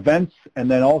anyways, events, and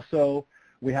then also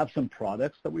we have some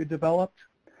products that we developed,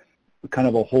 kind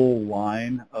of a whole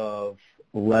line of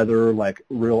leather, like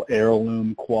real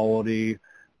heirloom quality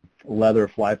leather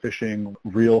fly fishing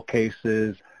reel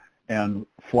cases and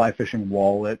fly fishing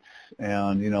wallets,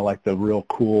 and like the real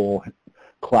cool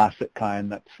classic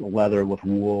kind that's leather with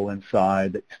wool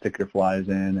inside that you stick your flies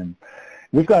in. And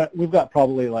we've got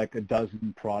probably like a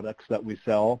dozen products that we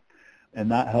sell,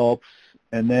 and that helps.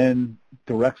 And then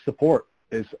direct support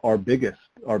is our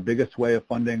biggest way of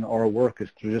funding our work is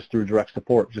just through direct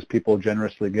support, just people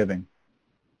generously giving.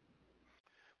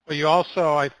 Well, you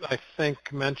also, I think,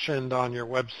 mentioned on your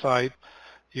website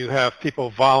you have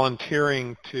people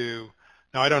volunteering to.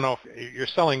 Now, I don't know if you're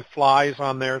selling flies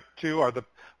on there too. Are the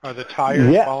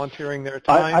tires Yes. volunteering their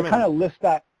time? I kind of list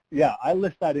that. Yeah, I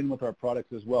list that in with our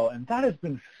products as well, and that has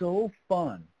been so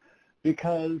fun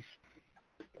because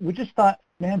we just thought,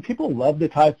 man, people love to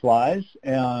tie flies,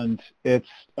 and it's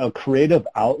a creative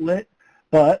outlet.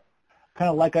 But kind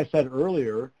of like I said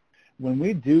earlier, when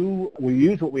we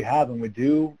use what we have and we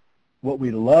do what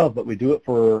we love, but we do it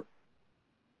for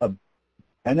a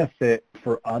benefit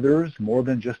for others more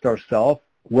than just ourselves,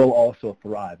 we'll also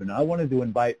thrive. And I wanted to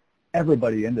invite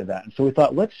everybody into that. And so we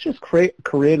thought, let's just create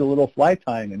a little fly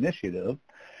tying initiative,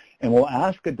 and we'll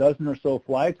ask a dozen or so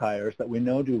fly tyers that we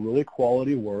know do really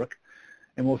quality work,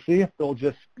 and we'll see if they'll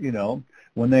just,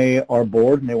 when they are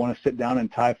bored and they want to sit down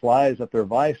and tie flies at their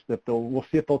vise, we'll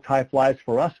see if they'll tie flies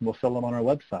for us, and we'll sell them on our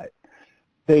website.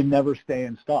 They never stay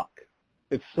in stock.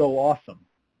 It's so awesome.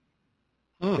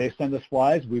 They send us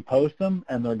flies, we post them,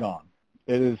 and they're gone.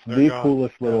 It is the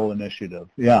coolest little initiative.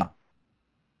 Yeah.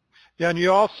 Yeah, and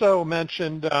you also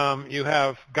mentioned you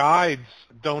have guides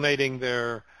donating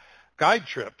their guide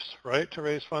trips, right, to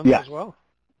raise funds as well?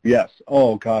 Yes.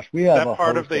 Oh, gosh. We have that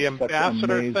part of the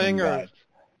ambassador thing? Or?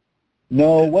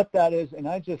 No, what that is, and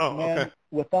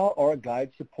without our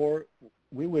guide support,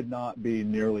 we would not be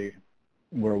nearly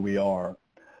where we are.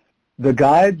 The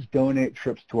guides donate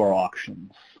trips to our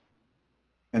auctions.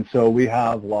 And so we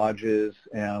have lodges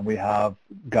and we have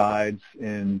guides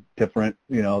in different,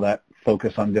 that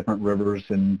focus on different rivers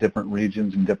and different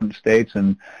regions and different states,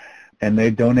 and they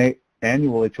donate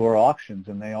annually to our auctions,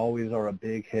 and they always are a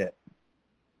big hit.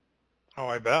 Oh,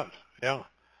 I bet. Yeah.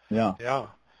 Yeah. Yeah.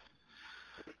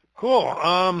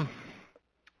 Cool.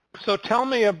 So tell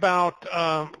me about,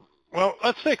 well,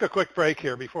 let's take a quick break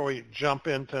here before we jump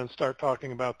into and start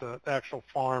talking about the actual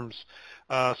farms.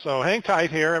 So hang tight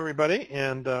here, everybody,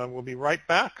 and we'll be right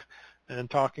back and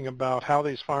talking about how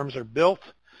these farms are built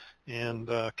and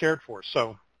cared for.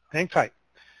 So hang tight.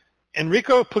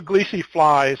 Enrico Puglisi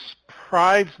Flies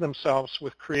prides themselves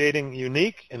with creating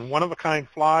unique and one-of-a-kind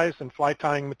flies and fly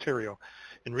tying material.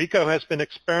 Enrico has been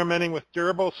experimenting with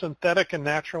durable synthetic and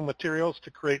natural materials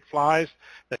to create flies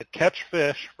that catch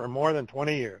fish for more than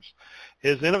 20 years.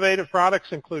 His innovative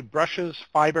products include brushes,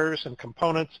 fibers, and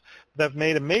components that have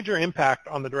made a major impact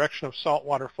on the direction of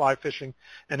saltwater fly fishing,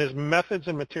 and his methods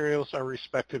and materials are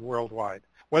respected worldwide.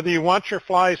 Whether you want your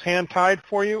flies hand-tied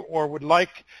for you or would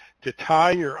like to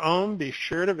tie your own, be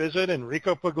sure to visit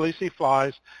Enrico Puglisi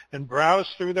Flies and browse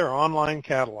through their online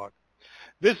catalog.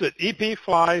 Visit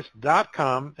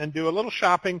epflies.com and do a little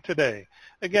shopping today.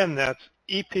 Again, that's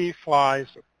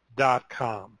epflies.com.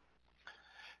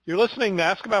 You're listening to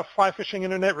Ask About Fly Fishing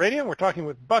Internet Radio, and we're talking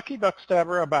with Bucky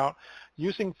Buckstabber about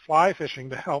using fly fishing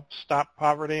to help stop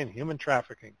poverty and human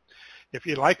trafficking. If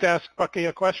you'd like to ask Bucky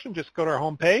a question, just go to our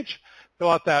homepage, fill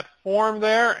out that form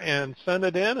there, and send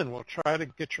it in, and we'll try to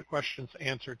get your questions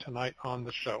answered tonight on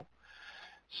the show.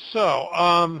 So,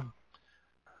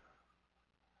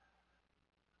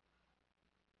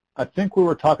 I think we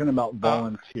were talking about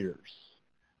volunteers.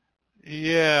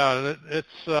 Yeah,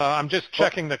 it's. I'm just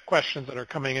checking the questions that are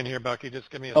coming in here, Bucky. Just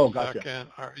give me a Gotcha. second.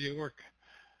 Are you work?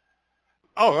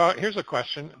 Oh, here's a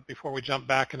question before we jump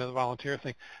back into the volunteer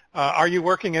thing. Are you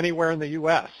working anywhere in the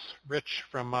U.S.? Rich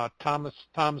from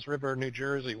Toms River, New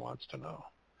Jersey wants to know.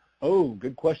 Oh,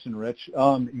 good question, Rich.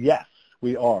 Yes,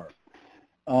 we are.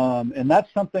 And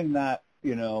that's something that,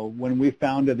 when we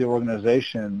founded the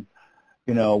organization,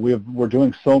 we're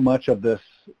doing so much of this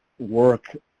work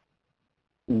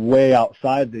way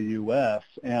outside the U.S.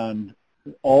 and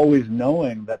always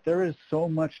knowing that there is so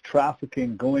much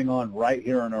trafficking going on right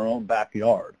here in our own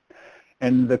backyard.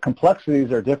 And the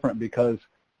complexities are different because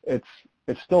it's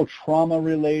still trauma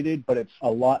related, but it's a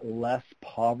lot less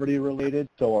poverty related.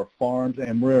 So our farms,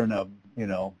 and we're in a,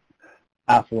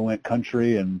 affluent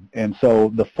country, and so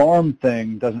the farm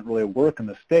thing doesn't really work in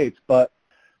the States, but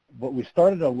we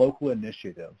started a local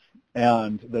initiative,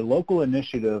 and the local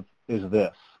initiative is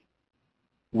this.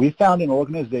 We found an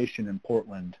organization in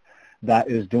Portland that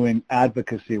is doing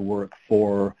advocacy work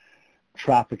for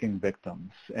trafficking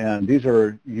victims. And these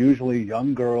are usually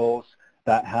young girls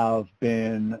that have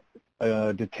been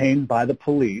detained by the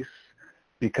police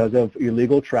because of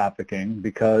illegal trafficking,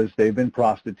 because they've been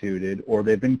prostituted or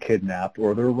they've been kidnapped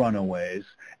or they're runaways,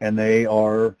 and they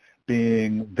are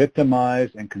being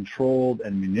victimized and controlled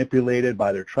and manipulated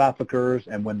by their traffickers.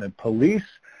 And when the police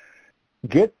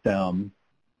get them,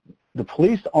 the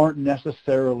police aren't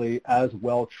necessarily as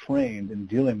well trained in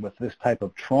dealing with this type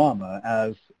of trauma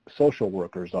as social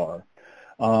workers are,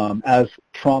 as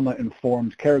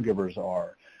trauma-informed caregivers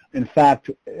are. In fact,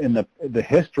 in the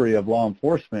history of law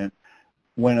enforcement,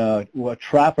 when a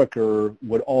trafficker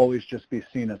would always just be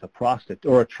seen as a prostitute,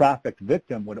 or a trafficked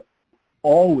victim would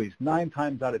always, 9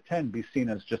 times out of 10, be seen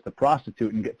as just a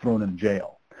prostitute and get thrown in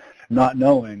jail, not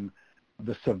knowing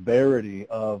the severity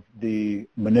of the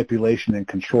manipulation and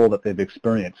control that they've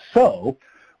experienced. So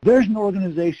there's an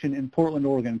organization in Portland,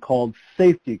 Oregon called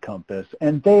Safety Compass,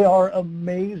 and they are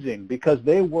amazing because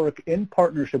they work in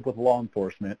partnership with law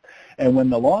enforcement. And when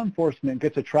the law enforcement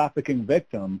gets a trafficking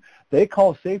victim, they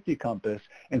call Safety Compass,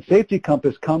 and Safety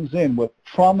Compass comes in with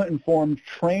trauma-informed,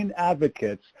 trained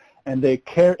advocates, and they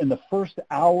care in the first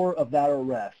hour of that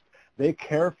arrest. They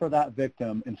care for that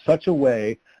victim in such a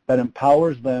way that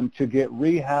empowers them to get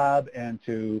rehab and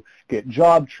to get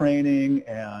job training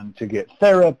and to get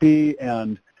therapy,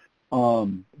 and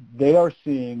they are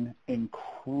seeing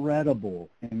incredible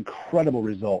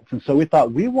results. And so we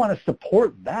thought we want to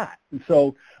support that. And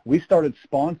so we started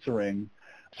sponsoring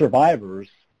survivors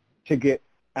to get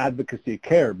advocacy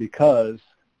care because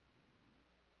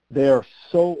they are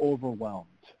so overwhelmed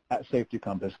at Safety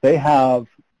Compass. They have,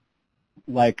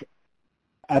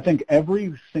 I think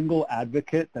every single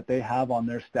advocate that they have on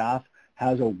their staff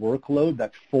has a workload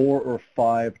that's 4 or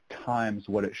 5 times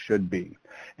what it should be.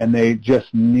 And they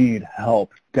just need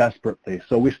help desperately.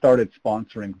 So we started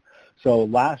sponsoring. So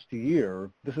last year,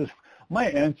 my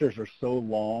answers are so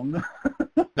long.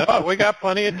 No, we got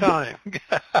plenty of time.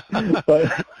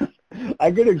 But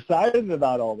I get excited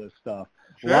about all this stuff.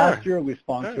 Sure. Last year we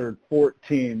sponsored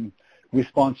 14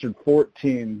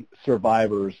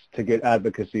 survivors to get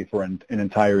advocacy for an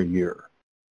entire year.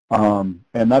 And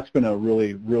that's been a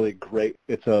really, really great,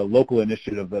 it's a local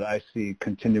initiative that I see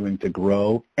continuing to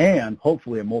grow and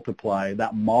hopefully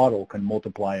that model can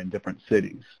multiply in different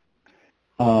cities.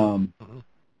 And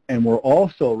we're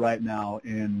also right now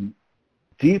in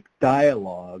deep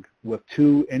dialogue with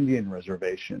 2 Indian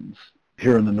reservations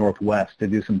here in the Northwest to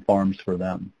do some farms for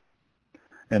them.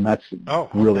 And that's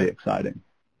really exciting.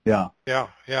 Yeah.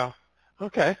 Yeah.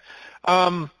 Okay.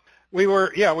 We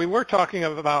were talking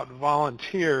about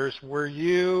volunteers. Were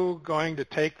you going to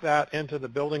take that into the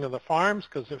building of the farms?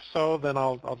 Because if so, then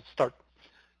I'll start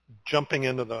jumping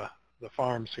into the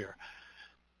farms here.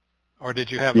 Or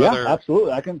did you have other? Yeah,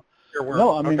 absolutely. I can. Work?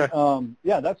 No, I mean,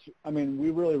 okay. we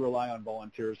really rely on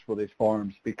volunteers for these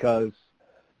farms because,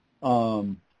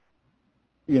 what's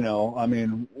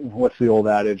the old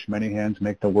adage? Many hands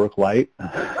make the work light.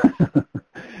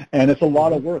 And it's a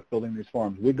lot of work building these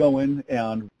farms. We go in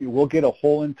and we'll get a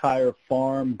whole entire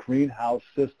farm greenhouse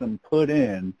system put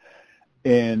in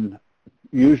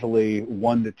usually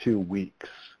 1 to 2 weeks.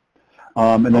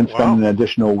 And then spend an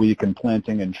additional week in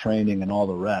planting and training and all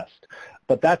the rest.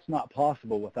 But that's not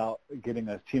possible without getting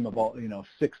a team of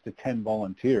 6 to 10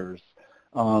 volunteers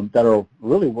that are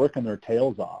really working their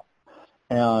tails off.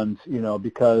 And,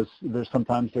 because there's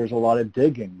a lot of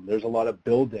digging, there's a lot of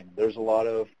building, there's a lot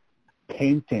of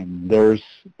painting, there's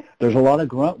a lot of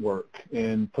grunt work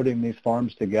in putting these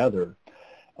farms together.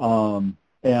 We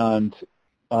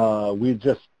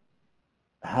just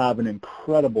have an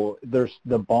incredible, there's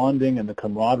the bonding and the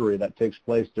camaraderie that takes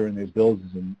place during these builds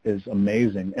is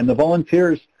amazing. And the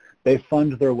volunteers, they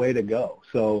fund their way to go.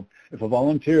 So if a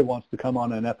volunteer wants to come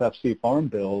on an FFC farm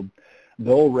build,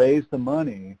 they'll raise the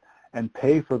money and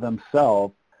pay for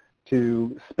themselves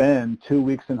to spend 2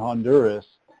 weeks in Honduras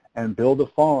and build a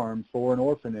farm for an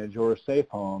orphanage or a safe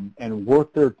home and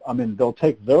work they'll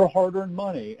take their hard-earned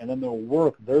money and then they'll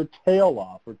work their tail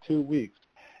off for 2 weeks.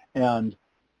 And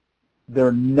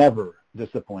they're never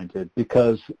disappointed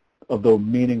because of the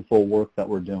meaningful work that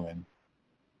we're doing.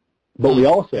 But we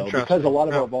also, because a lot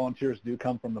of our volunteers do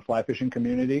come from the fly fishing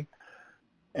community,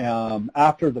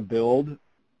 after the build,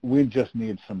 we just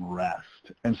need some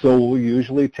rest. And so we'll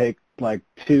usually take like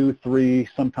 2, 3,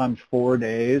 sometimes 4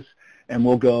 days, and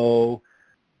we'll go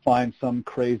find some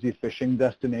crazy fishing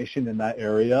destination in that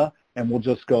area, and we'll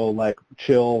just go like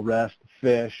chill, rest,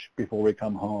 fish before we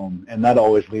come home. And that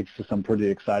always leads to some pretty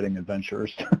exciting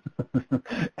adventures.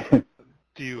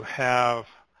 Do you have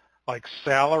like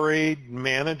salaried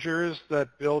managers that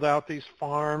build out these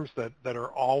farms that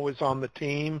are always on the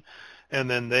team, and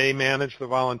then they manage the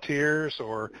volunteers,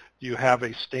 or do you have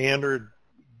a standard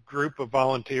group of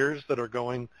volunteers that are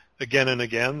going again and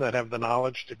again that have the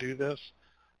knowledge to do this?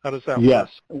 How does that work? Yes,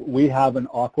 we have an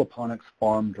aquaponics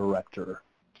farm director,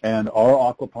 and our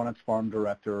aquaponics farm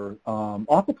director,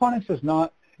 aquaponics is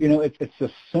not, it's a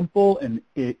simple and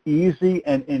easy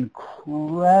and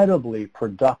incredibly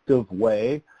productive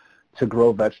way to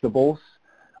grow vegetables.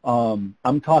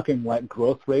 I'm talking like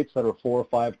growth rates that are 4 or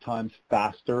 5 times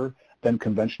faster than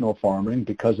conventional farming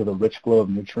because of the rich flow of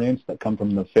nutrients that come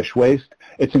from the fish waste.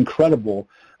 It's incredible,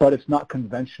 but it's not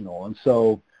conventional. And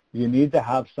so you need to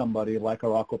have somebody like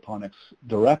our aquaponics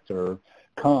director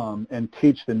come and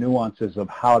teach the nuances of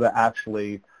how to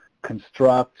actually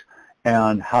construct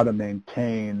and how to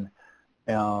maintain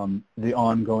the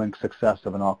ongoing success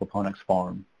of an aquaponics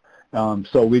farm.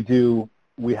 So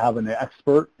we have an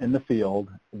expert in the field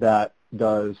that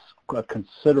does a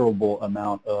considerable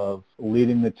amount of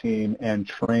leading the team and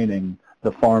training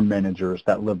the farm managers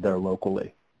that live there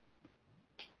locally.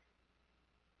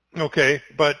 Okay,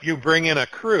 but you bring in a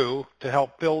crew to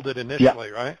help build it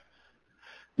initially, right?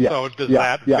 Yeah. So does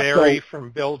that vary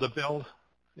from build to build?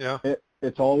 Yeah.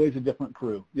 It's always a different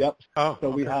crew. Yep. Oh,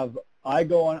 so okay. I've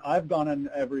gone on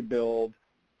every build,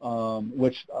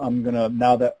 which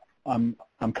now that I'm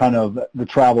kind of, the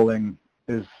traveling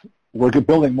is, we're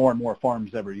building more and more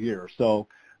farms every year. So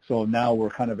now we're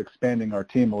kind of expanding our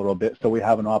team a little bit. So we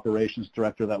have an operations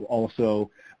director that also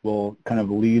will kind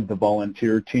of lead the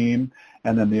volunteer team,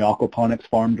 and then the aquaponics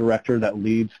farm director that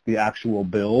leads the actual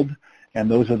build.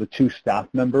 And those are the 2 staff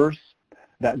members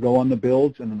that go on the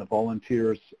builds, and then the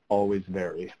volunteers always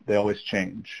vary. They always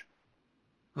change.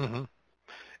 Mm-hmm.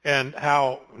 And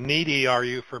how needy are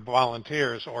you for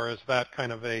volunteers, or is that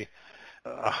kind of a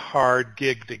hard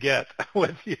gig to get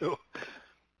with you?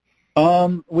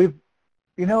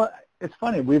 It's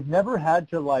funny. We've never had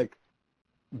to like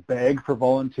beg for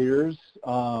volunteers,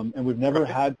 and we've never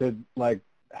had to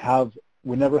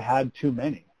we never had too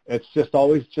many. It's just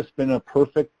always just been a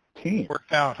perfect team.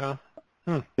 Worked out, huh?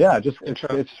 Yeah,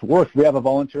 it's worked. We have a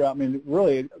volunteer. I mean,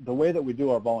 really, the way that we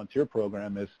do our volunteer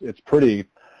program is it's pretty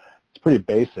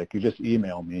basic. You just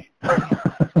email me.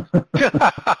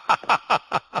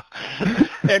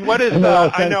 And what is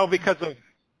I know because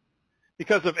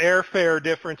of airfare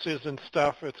differences and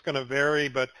stuff, it's going to vary.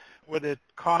 But would it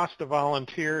cost a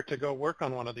volunteer to go work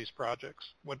on one of these projects?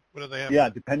 What do they have? Yeah,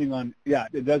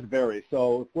 it does vary.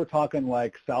 So if we're talking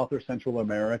like South or Central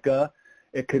America,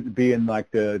 it could be in like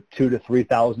the $2,000 to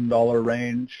 $3,000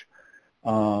 range,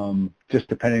 just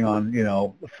depending on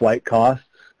flight costs.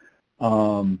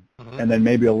 And then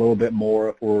maybe a little bit more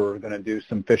if we're going to do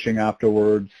some fishing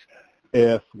afterwards.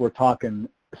 If we're talking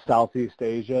Southeast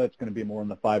Asia, it's going to be more in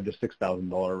the $5,000 to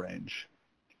 $6,000 range.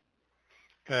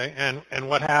 Okay, and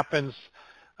what happens?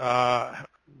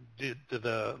 Do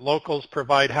the locals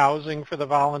provide housing for the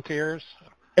volunteers?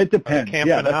 It depends. Are they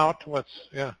camping out?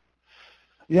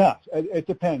 Yeah, it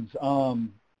depends.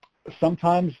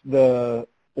 Sometimes the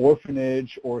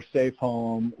orphanage or safe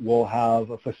home will have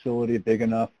a facility big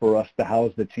enough for us to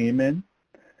house the team in.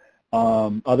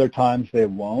 Other times they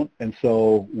won't, and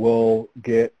so we'll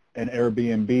get an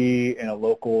Airbnb in a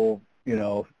local,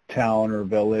 town or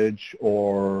village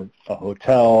or a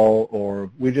hotel,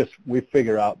 or we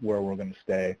figure out where we're going to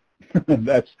stay.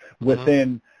 That's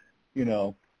within,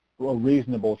 a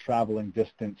reasonable traveling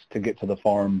distance to get to the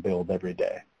farm build every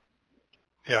day.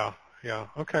 Yeah.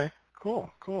 Okay.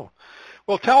 Cool.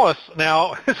 Well, tell us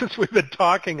now, since we've been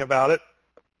talking about it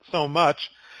so much,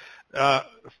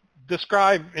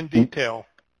 describe in detail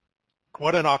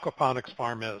what an aquaponics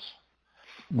farm is.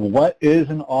 What is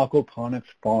an aquaponics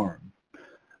farm?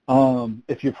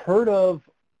 If you've heard of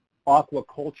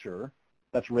aquaculture,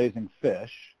 that's raising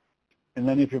fish, and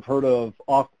then if you've heard of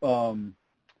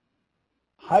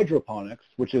hydroponics,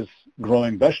 which is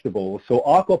growing vegetables, so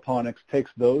aquaponics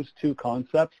takes those two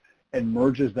concepts and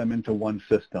merges them into one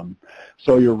system.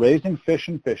 So you're raising fish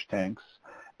in fish tanks,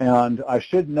 and I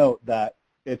should note that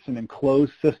it's an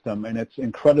enclosed system, and it's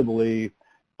incredibly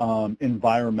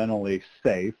environmentally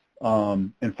safe.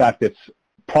 In fact, it's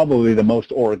probably the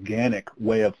most organic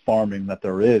way of farming that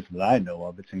there is that I know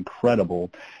of. It's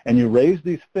incredible. And you raise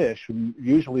these fish,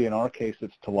 usually in our case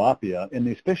it's tilapia, in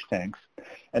these fish tanks,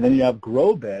 and then you have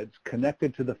grow beds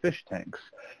connected to the fish tanks.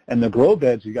 And the grow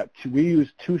beds, we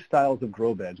use two styles of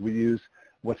grow beds. We use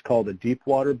what's called a deep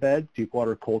water bed, deep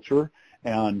water culture,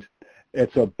 and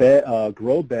it's a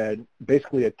grow bed,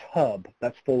 basically a tub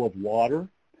that's full of water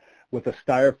with a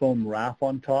styrofoam raft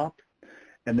on top,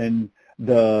 and then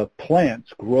the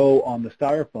plants grow on the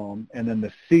styrofoam, and then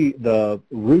the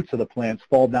roots of the plants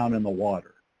fall down in the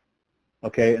water.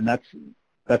 Okay, and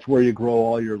that's where you grow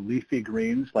all your leafy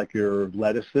greens, like your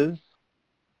lettuces,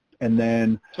 and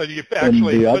then. So do you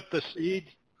actually put the seed?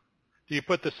 Do you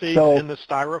put the seed in the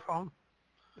styrofoam?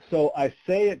 So I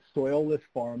say it's soilless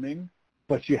farming,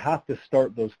 but you have to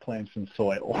start those plants in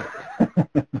soil.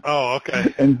 Oh,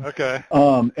 okay. Okay.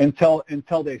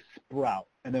 Until they sprout.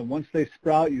 And then once they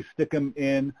sprout, you stick them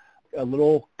in a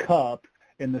little cup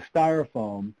in the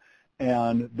styrofoam,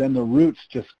 and then the roots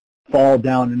just fall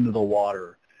down into the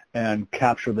water and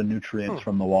capture the nutrients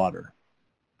from the water.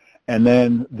 And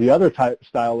then the other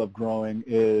style of growing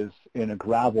is in a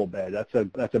gravel bed.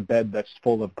 That's a bed that's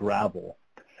full of gravel,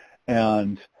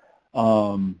 and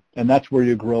that's where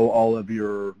you grow all of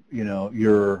your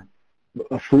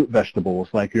fruit vegetables,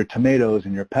 like your tomatoes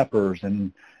and your peppers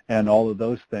and all of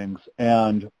those things.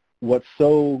 And what's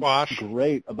so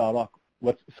great about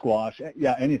squash,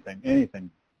 anything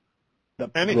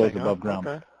that grows above ground.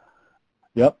 Okay.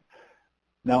 Yep.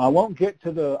 Now I won't get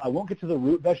to the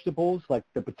root vegetables like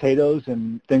the potatoes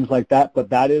and things like that, but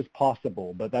that is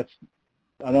possible. But I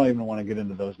don't even want to get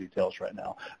into those details right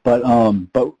now. But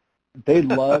they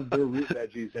love their root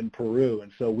veggies in Peru,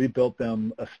 and so we built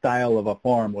them a style of a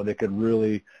farm where they could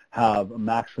really have a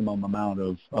maximum amount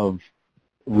of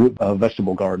root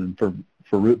vegetable garden for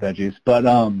root veggies. But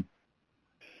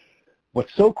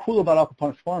what's so cool about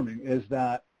aquaponics farming is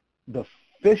that the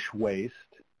fish waste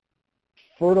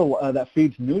that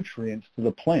feeds nutrients to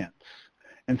the plants.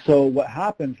 And so what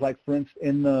happens, like for instance,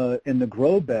 in the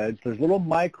grow beds, there's little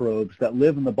microbes that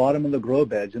live in the bottom of the grow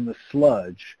beds in the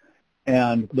sludge.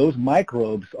 And those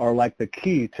microbes are like the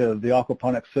key to the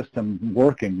aquaponics system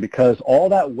working, because all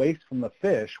that waste from the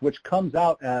fish, which comes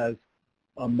out as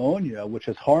ammonia, which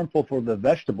is harmful for the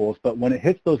vegetables, but when it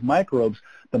hits those microbes,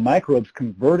 the microbes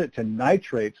convert it to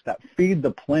nitrates that feed the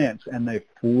plants and they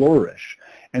flourish.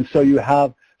 And so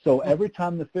every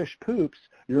time the fish poops,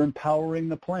 you're empowering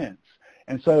the plants.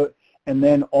 And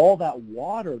then all that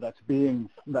water that's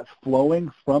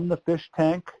flowing from the fish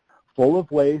tank full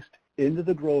of waste into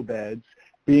the grow beds,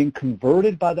 being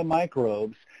converted by the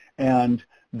microbes, and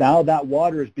now that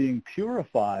water is being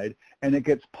purified and it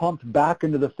gets pumped back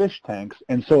into the fish tanks,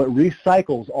 and so it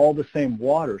recycles all the same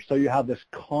water. So you have this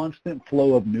constant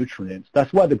flow of nutrients.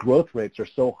 That's why the growth rates are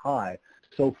so high,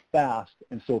 so fast,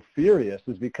 and so furious,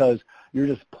 is because you're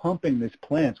just pumping these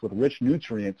plants with rich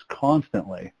nutrients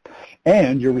constantly,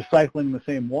 and you're recycling the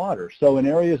same water. So in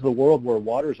areas of the world where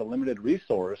water is a limited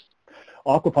resource,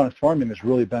 aquaponics farming is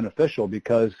really beneficial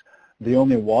because the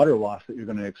only water loss that you're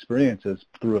going to experience is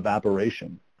through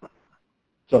evaporation.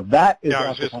 So that is I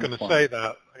was just going to say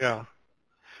that, yeah.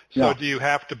 So do you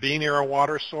have to be near a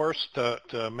water source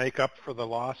to make up for the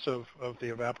loss of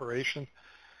the evaporation?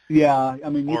 Yeah, I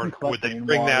mean, or would they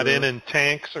bring that in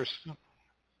tanks or something?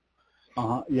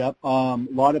 Yep. A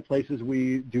lot of places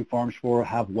we do farms for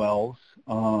have wells,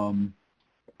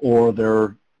 or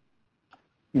they're,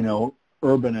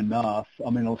 urban enough.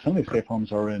 I mean, some of these safe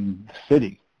homes are in the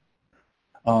city.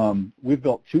 We've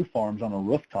built 2 farms on a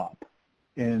rooftop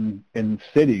in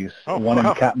cities, one in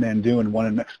Kathmandu and one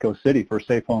in Mexico City, for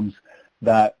safe homes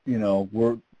that,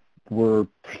 we're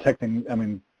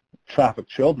protecting, trafficked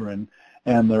children,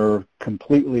 and they're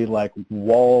completely like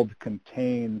walled,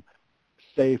 contained,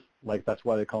 safe, like that's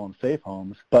why they call them safe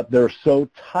homes, but they're so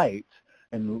tight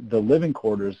in the living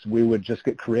quarters, we would just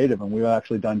get creative, and we've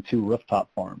actually done 2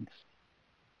 rooftop farms.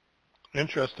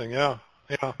 Interesting, yeah.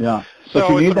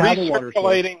 So you need it's to have a water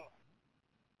source.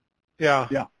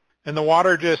 Yeah. And the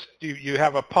water just, you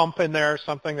have a pump in there,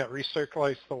 something that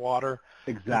recirculates the water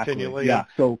exactly. continually. Yeah.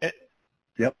 So,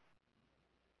 yep.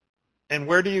 And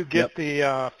where do you Yep. get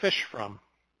the fish from?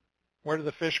 Where do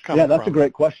the fish come Yeah, from? that's a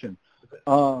great question.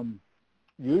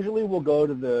 Usually we'll go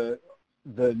to the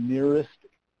nearest.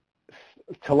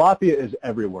 Tilapia is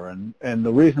everywhere, and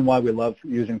the reason why we love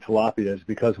using tilapia is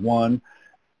because, one,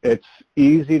 it's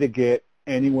easy to get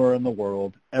anywhere in the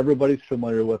world. Everybody's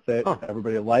familiar with it. Huh.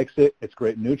 Everybody likes it. It's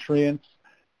great nutrients,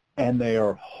 and they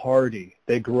are hardy.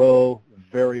 They grow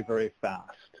very, very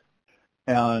fast.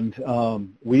 And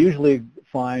we usually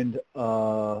find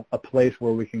a place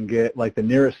where we can get, like the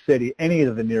nearest city, any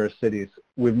of the nearest cities.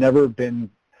 We've never been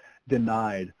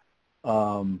denied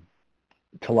tilapia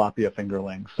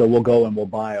fingerlings. So we'll go and we'll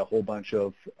buy a whole bunch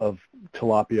of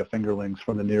tilapia fingerlings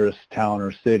from the nearest town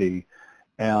or city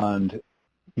and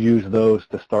use those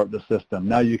to start the system.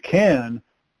 Now you can,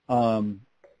 you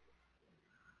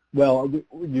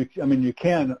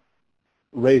can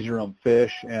raise your own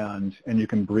fish and you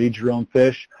can breed your own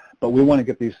fish, but we want to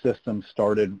get these systems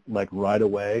started like right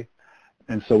away.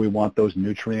 And so we want those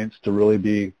nutrients to really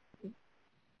be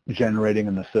generating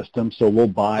in the system. So we'll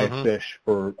buy fish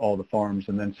for all the farms,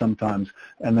 and then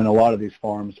a lot of these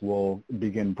farms will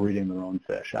begin breeding their own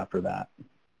fish after that.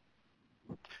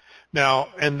 Now,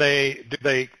 and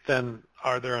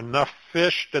are there enough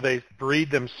fish? Do they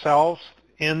breed themselves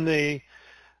in the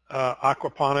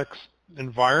aquaponics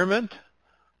environment?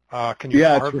 Can you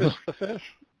harvest the fish?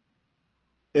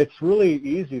 It's really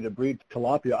easy to breed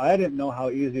tilapia. I didn't know how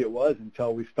easy it was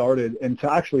until we started. Until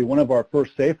actually one of our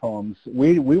first safe homes,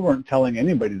 we weren't telling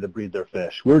anybody to breed their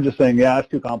fish. We were just saying, yeah, it's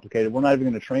too complicated. We're not even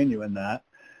going to train you in that.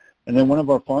 And then one of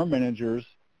our farm managers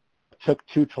took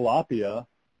 2 tilapia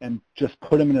and just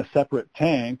put them in a separate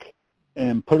tank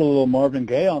and put a little Marvin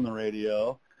Gaye on the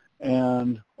radio,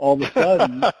 and all of a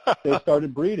sudden they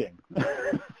started breeding.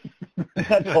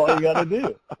 That's all you got to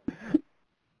do.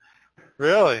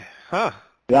 Really? Huh.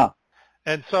 Yeah.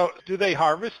 And so do they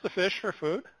harvest the fish for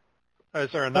food? Is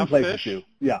there enough fish to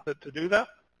do that?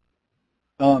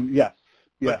 Yes.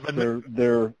 Yes. But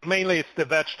they're mainly it's the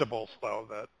vegetables,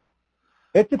 though.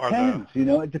 It depends.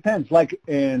 It depends. Like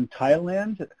in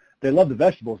Thailand, they love the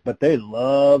vegetables, but they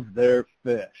love their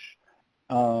fish.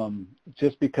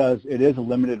 Just because it is a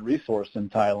limited resource in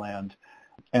Thailand,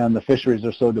 and the fisheries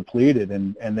are so depleted,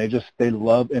 and they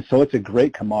love, and so it's a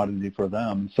great commodity for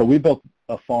them. So we built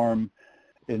a farm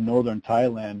in northern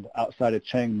Thailand outside of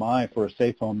Chiang Mai for a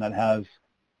safe home that has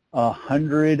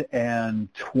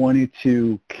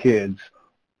 122 kids.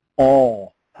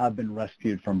 All have been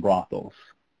rescued from brothels,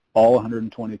 all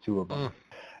 122 of them.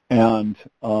 And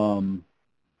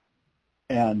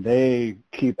they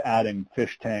keep adding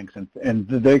fish tanks, and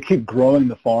they keep growing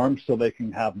the farm so they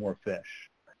can have more fish.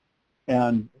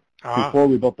 And before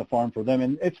we built the farm for them,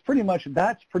 and that's pretty much,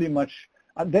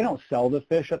 they don't sell the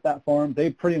fish at that farm.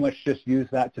 They pretty much just use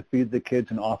that to feed the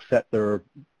kids and offset their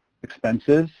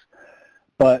expenses.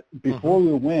 But before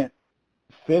we went,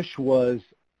 fish was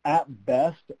at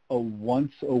best a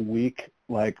once a week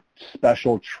like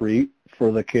special treat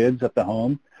for the kids at the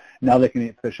home. Now they can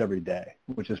eat fish every day,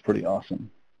 which is pretty awesome.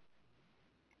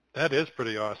 That is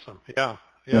pretty awesome. Yeah,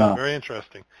 very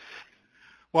interesting.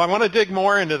 Well, I want to dig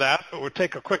more into that, but we'll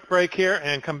take a quick break here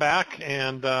and come back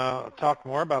and talk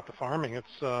more about the farming.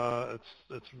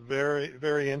 It's very,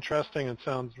 very interesting and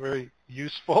sounds very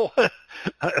useful,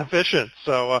 efficient.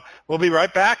 So we'll be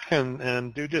right back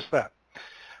and do just that.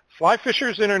 Fly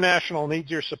Fishers International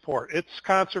needs your support. Its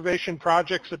conservation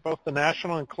projects at both the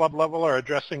national and club level are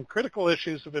addressing critical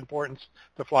issues of importance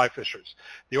to fly fishers.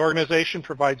 The organization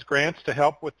provides grants to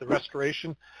help with the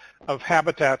restoration of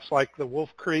habitats like the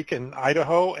Wolf Creek in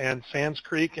Idaho and Sands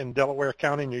Creek in Delaware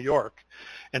County, New York,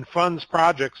 and funds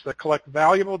projects that collect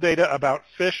valuable data about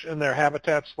fish and their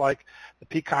habitats like the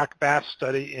Peacock Bass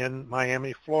Study in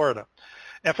Miami, Florida.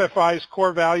 FFI's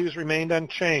core values remained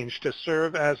unchanged: to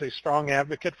serve as a strong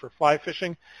advocate for fly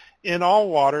fishing in all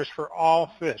waters for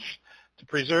all fish, to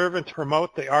preserve and to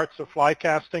promote the arts of fly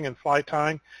casting and fly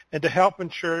tying, and to help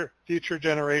ensure future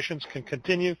generations can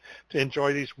continue to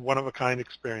enjoy these one-of-a-kind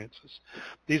experiences.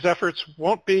 These efforts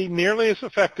won't be nearly as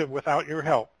effective without your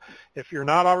help. If you're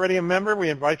not already a member,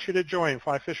 we invite you to join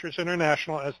Fly Fishers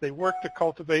International as they work to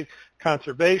cultivate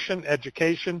conservation,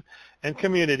 education, and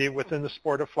community within the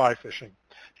sport of fly fishing.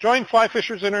 Join Fly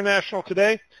Fishers International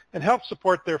today and help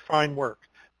support their fine work.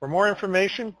 For more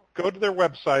information, go to their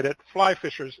website at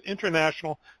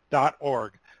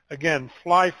flyfishersinternational.org. Again,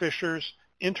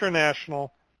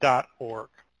 flyfishersinternational.org.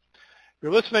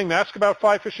 You're listening to Ask About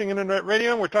Fly Fishing Internet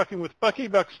Radio, and we're talking with Bucky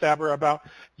Buckstabber about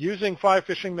using fly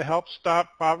fishing to help stop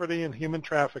poverty and human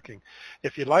trafficking.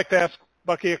 If you'd like to ask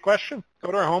Bucky a question,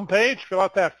 go to our homepage, fill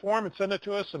out that form, and send it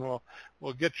to us, and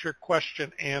we'll get your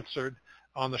question answered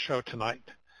on the show tonight.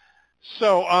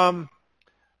 So,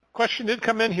 question did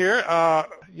come in here.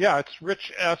 Yeah, it's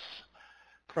Rich S.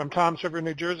 from Toms River,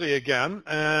 New Jersey again,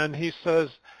 and he says,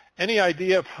 any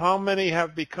idea of how many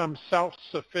have become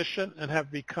self-sufficient and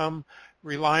have become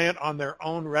reliant on their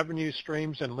own revenue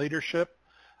streams and leadership?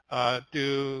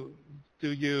 Do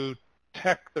you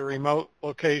tech the remote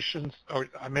locations, or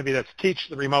maybe that's teach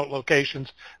the remote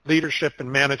locations leadership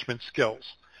and management skills?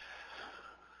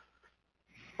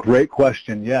 Great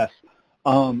question. Yes.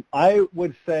 I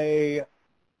would say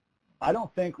I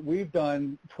don't think we've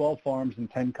done 12 farms in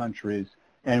 10 countries,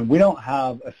 and we don't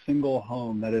have a single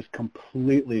home that is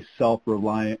completely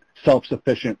self-reliant,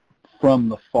 self-sufficient from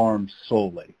the farm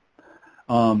solely.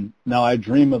 Now, I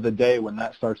dream of the day when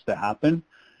that starts to happen,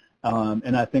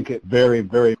 and I think it very,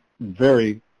 very,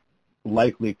 very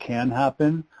likely can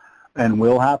happen and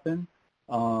will happen.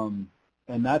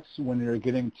 And that's when you're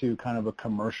getting to kind of a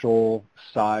commercial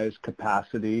size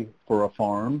capacity for a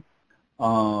farm.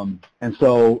 And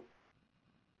so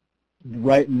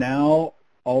right now,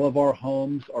 all of our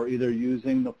homes are either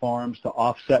using the farms to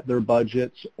offset their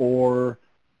budgets or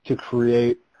to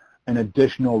create an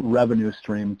additional revenue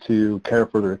stream to care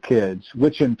for their kids,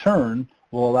 which in turn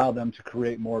will allow them to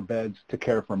create more beds to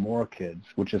care for more kids,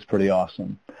 which is pretty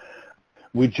awesome.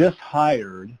 We just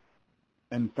hired,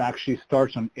 in fact, she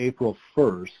starts on April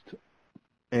 1st,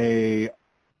 a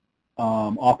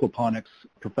aquaponics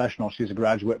professional. She's a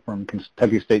graduate from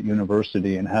Kentucky State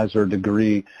University and has her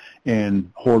degree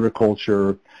in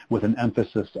horticulture with an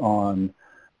emphasis on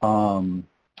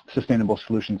sustainable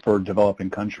solutions for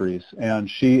developing countries. And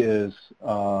she is,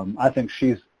 I think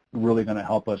she's really going to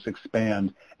help us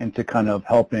expand into kind of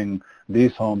helping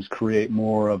these homes create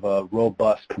more of a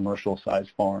robust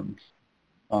commercial-sized farms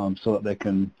so that they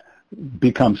can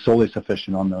become solely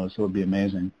sufficient on those. It would be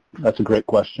amazing. That's a great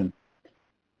question.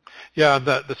 Yeah,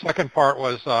 the second part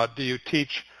was, do you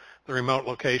teach the remote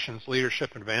locations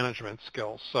leadership and management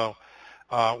skills? So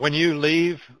when you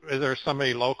leave, is there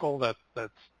somebody local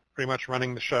that's pretty much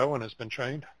running the show and has been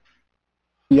trained?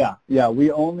 Yeah,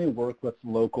 we only work with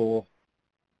local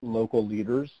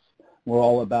leaders. We're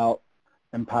all about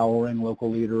empowering local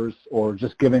leaders or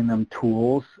just giving them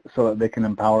tools so that they can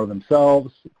empower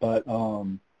themselves. But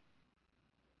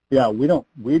yeah, we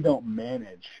don't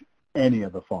manage any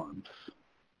of the farms.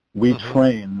 We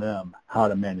train them how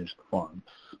to manage the farms.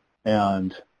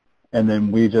 And then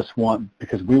we just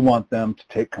because we want them to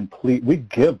take we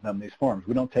give them these farms.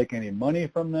 We don't take any money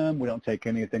from them. We don't take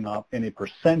anything off, any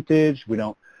percentage. We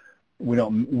just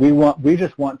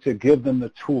want to give them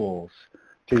the tools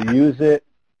to use it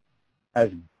as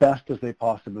best as they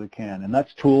possibly can. And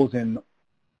that's tools in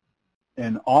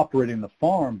operating the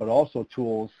farm, but also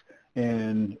tools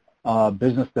in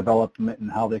business development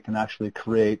and how they can actually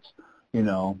create,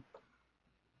 a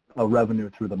revenue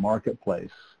through the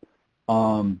marketplace.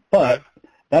 But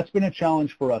that's been a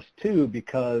challenge for us too,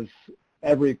 because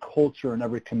every culture and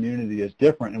every community is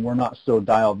different, and we're not so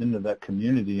dialed into that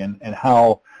community and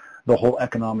how the whole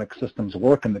economic systems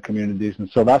work in the communities. And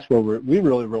so that's where we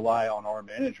really rely on our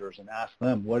managers and ask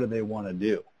them, what do they want to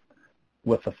do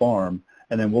with the farm?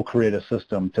 And then we'll create a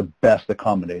system to best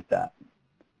accommodate that.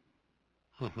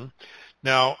 Mm-hmm.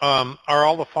 Now, are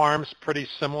all the farms pretty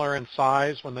similar in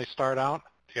size when they start out?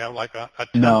 Do you have like a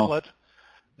template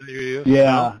that you use?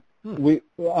 Yeah, no? We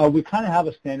kind of have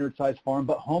a standard size farm,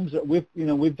 but homes that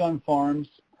we've done farms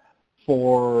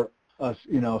for us,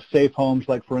 safe homes.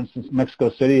 Like for instance, Mexico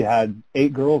City had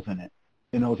 8 girls in it.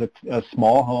 It was a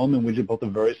small home, and we just built a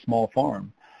very small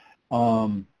farm.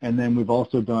 And then we've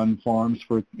also done farms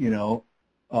for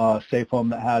a safe home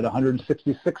that had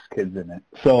 166 kids in it.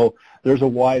 So there's a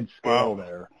wide scale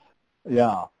there.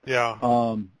 Yeah.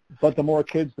 Yeah. But the more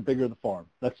kids, the bigger the farm.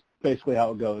 That's basically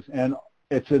how it goes. And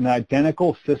it's an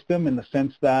identical system in the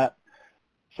sense that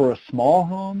for a small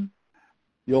home,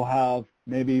 you'll have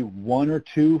maybe 1 or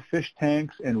 2 fish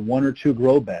tanks and 1 or 2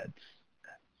 grow beds.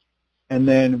 And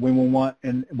then when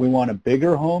we want a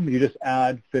bigger home, you just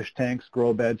add fish tanks,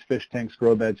 grow beds, fish tanks,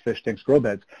 grow beds, fish tanks, grow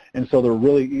beds. And so they're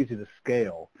really easy to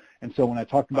scale. And so when I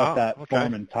talked about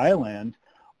farm in Thailand,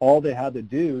 all they had to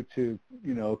do to,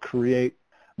 create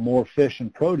more fish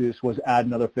and produce was add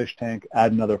another fish tank,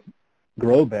 add another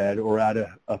grow bed, or add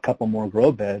a couple more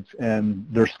grow beds, and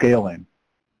they're scaling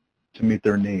to meet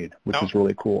their need, which is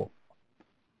really cool.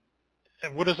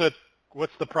 And what's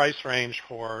the price range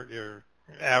for your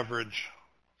average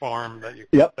farm that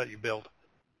you build?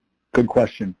 Good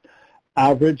question.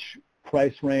 Average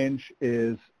price range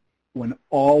is, when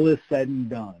all is said and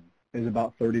done, is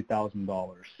about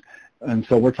 $30,000. And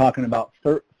so we're talking about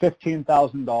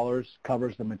 $15,000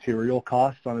 covers the material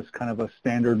costs on this kind of a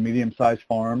standard medium-sized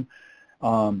farm.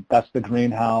 That's the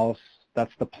greenhouse,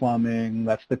 that's the plumbing,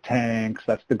 that's the tanks,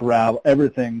 that's the gravel,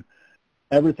 everything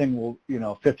will,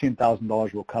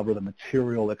 $15,000 will cover the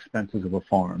material expenses of a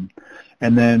farm.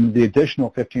 And then the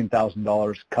additional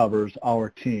 $15,000 covers our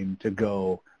team to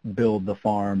go build the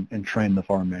farm and train the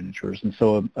farm managers. And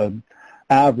so an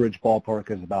average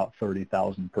ballpark is about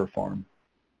 $30,000 per farm.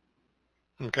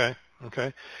 Okay.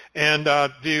 And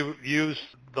do you use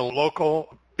the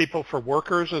local people for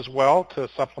workers as well to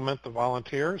supplement the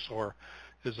volunteers, or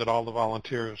is it all the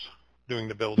volunteers doing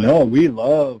the building? No, we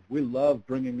love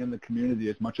bringing in the community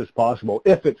as much as possible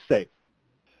if it's safe.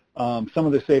 Some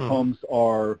of the safe homes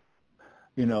are,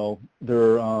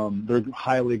 they're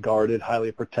highly guarded,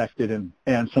 highly protected,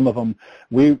 and some of them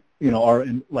are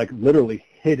in, like, literally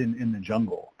hidden in the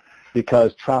jungle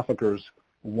because traffickers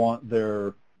want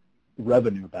their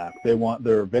revenue back. They want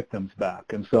their victims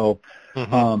back. And so,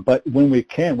 but when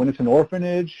it's an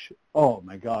orphanage, oh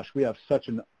my gosh, we have such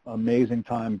an amazing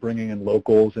time bringing in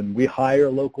locals, and we hire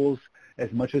locals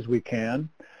as much as we can,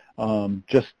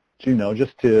 just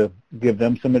to give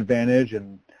them some advantage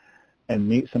and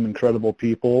meet some incredible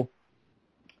people.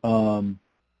 And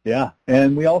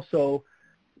we also,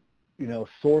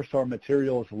 source our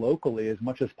materials locally as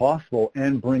much as possible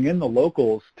and bring in the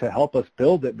locals to help us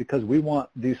build it, because we want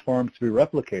these farms to be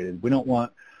replicated. We don't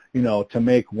want, to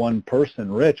make one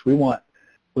person rich. We want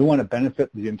to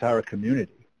benefit the entire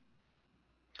community.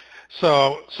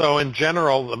 So in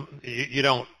general, you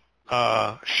don't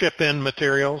ship in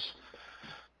materials?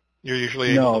 You're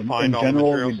usually able to find all the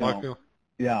materials locally?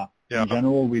 Yeah, in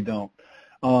general, we don't.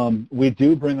 We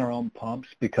do bring our own pumps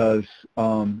because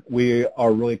we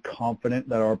are really confident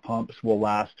that our pumps will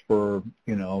last for,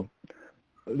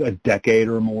 a decade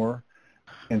or more.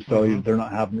 And so they're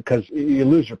not having, because you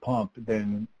lose your pump,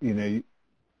 then, you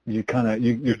kill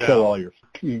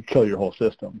you kill your whole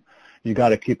system. You got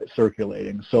to keep it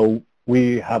circulating. So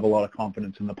we have a lot of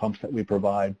confidence in the pumps that we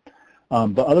provide.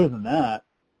 But other than that,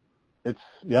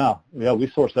 we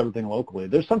source everything locally.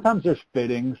 Sometimes there's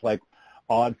fittings, like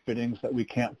odd fittings that we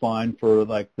can't find for,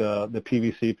 like the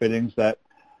PVC fittings that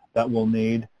we'll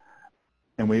need,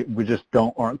 and we just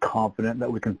aren't confident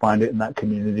that we can find it in that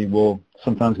community.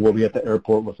 Sometimes we'll be at the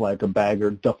airport with like a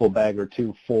duffel bag or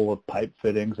two full of pipe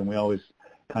fittings, and we always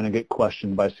kind of get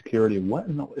questioned by security. What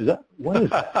is that?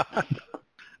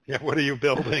 Yeah, what are you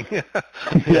building?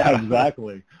 Yeah,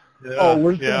 exactly. Yeah,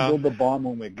 we're just going to build the bomb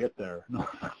when we get there.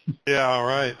 Yeah,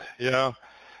 right. Yeah.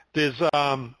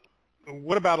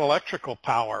 What about electrical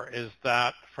power? Is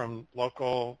that from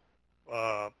local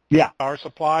power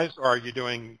supplies, or are you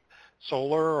doing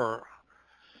solar? Or?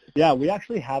 Yeah, we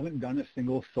actually haven't done a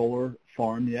single solar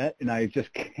farm yet, and I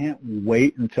just can't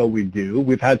wait until we do.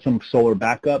 We've had some solar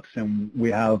backups, and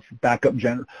we have backup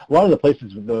a lot of the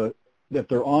places, if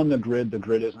they're on the grid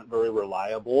isn't very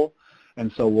reliable,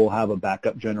 and so we'll have a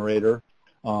backup generator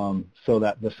so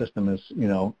that the system is,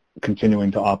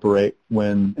 continuing to operate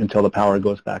until the power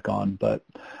goes back on. But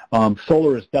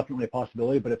solar is definitely a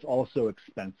possibility, but it's also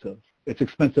expensive. It's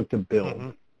expensive to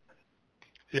build.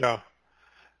 Yeah,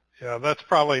 that's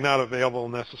probably not available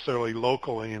necessarily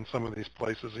locally in some of these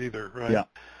places either, right? Yeah.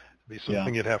 It'd be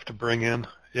something you'd have to bring in.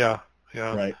 Yeah.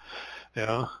 Right.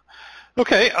 Yeah.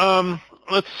 Okay,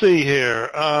 let's see here.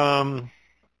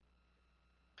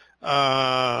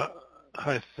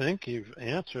 I think you've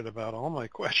answered about all my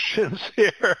questions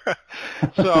here.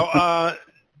 So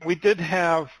we did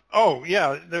have,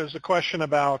 there's a question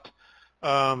about,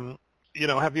 have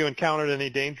you encountered any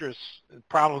dangerous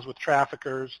problems with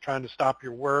traffickers trying to stop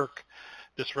your work,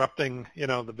 disrupting,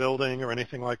 the building or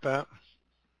anything like that?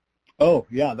 Oh,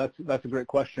 yeah, that's a great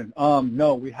question.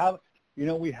 No, we haven't.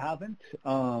 We haven't.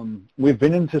 We've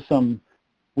done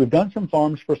some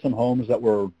farms for some homes that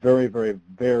were very, very,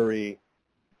 very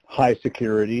high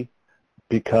security,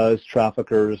 because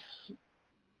traffickers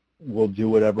will do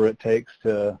whatever it takes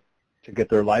to get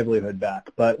their livelihood back.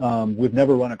 But we've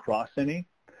never run across any,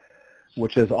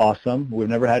 which is awesome. We've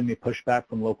never had any pushback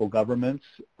from local governments.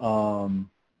 It's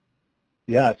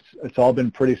all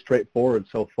been pretty straightforward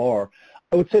so far.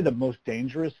 I would say the most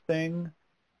dangerous thing,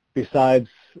 besides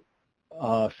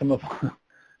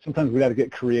sometimes we got to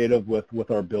get creative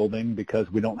with our building, because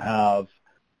we don't have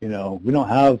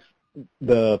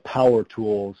the power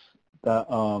tools that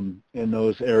in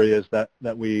those areas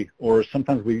or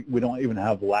sometimes we don't even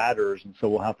have ladders, and so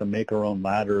we'll have to make our own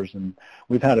ladders, and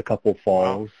we've had a couple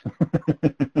falls.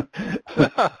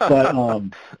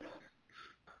 But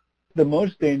the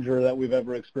most danger that we've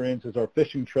ever experienced is our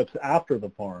fishing trips after the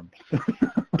farms.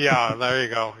 Yeah, there you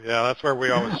go. Yeah, that's where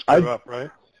we always screw up,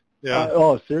 right?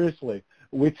 Yeah. Seriously.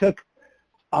 We took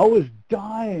I was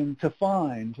dying to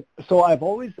find. So I've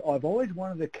always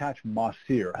wanted to catch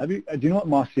mahseer. Do you know what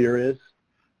mahseer is?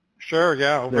 Sure,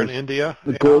 yeah, over in India.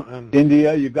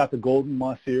 India, you've got the golden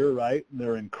mahseer, right?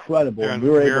 They're incredible. And we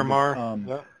were Miramar.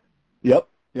 Able to,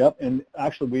 Yep. And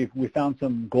actually, we found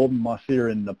some golden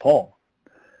mahseer in Nepal,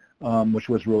 which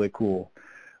was really cool.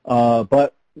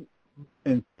 But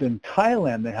in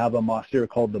Thailand, they have a mahseer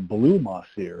called the blue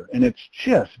mahseer, and it's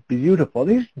just beautiful.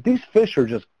 These fish are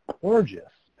just gorgeous.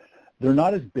 They're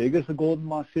not as big as the golden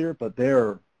mahseer, but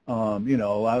they're,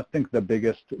 I think the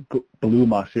biggest blue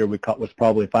mahseer we caught was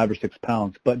probably 5 or 6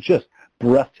 pounds, but just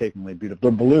breathtakingly beautiful.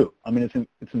 They're blue. I mean,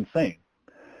 it's insane.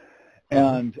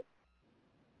 And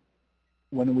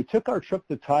when we took our trip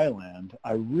to Thailand,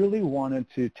 I really wanted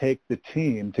to take the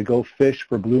team to go fish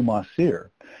for blue mahseer,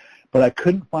 but I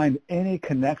couldn't find any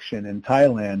connection in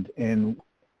Thailand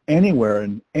anywhere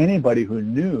and anybody who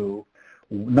knew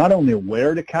not only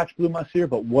where to catch blue mahseer,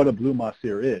 but what a blue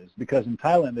mahseer is. Because in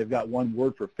Thailand, they've got one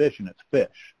word for fish, and it's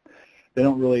fish. They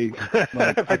don't really,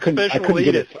 I couldn't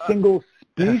get a single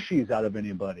species out of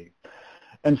anybody.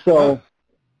 And so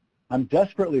I'm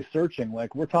desperately searching.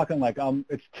 We're talking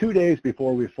it's 2 days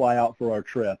before we fly out for our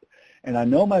trip. And I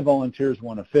know my volunteers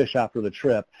want to fish after the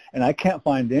trip, and I can't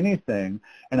find anything.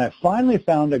 And I finally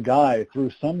found a guy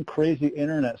through some crazy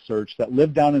internet search that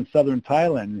lived down in southern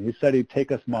Thailand, and he said he'd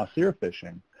take us mahseer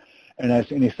fishing. And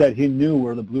he said he knew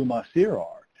where the blue mahseer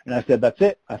are. And I said, that's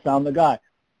it. I found the guy.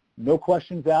 No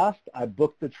questions asked. I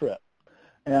booked the trip.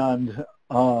 And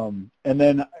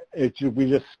then we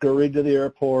just scurried to the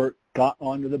airport, got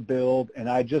onto the build, and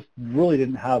I just really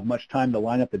didn't have much time to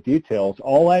line up the details.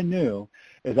 All I knew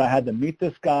is I had to meet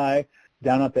this guy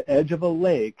down at the edge of a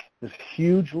lake, this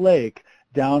huge lake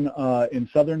down in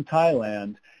southern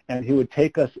Thailand, and he would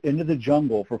take us into the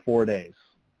jungle for 4 days.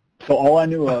 So all I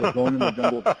knew was going in the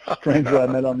jungle with a stranger I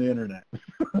met on the internet.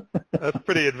 That's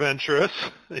pretty adventurous.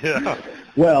 Yeah.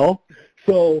 Well,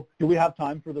 so do we have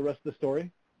time for the rest of the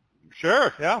story?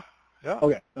 Sure. Yeah.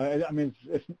 Okay. I mean,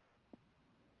 it's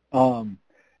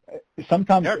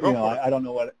sometimes I don't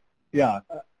know what.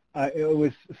 It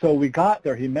was. So we got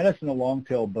there. He met us in a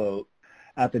longtail boat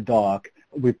at the dock.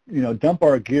 We dump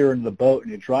our gear into the boat,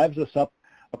 and he drives us up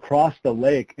across the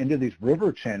lake into these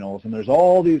river channels, and there's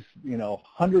all these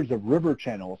hundreds of river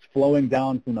channels flowing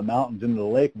down from the mountains into the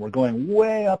lake, and we're going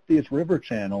way up these river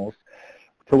channels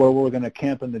to where we're going to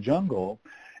camp in the jungle.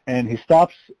 And he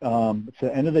stops, it's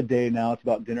the end of the day now, it's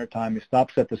about dinner time, he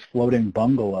stops at this floating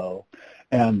bungalow,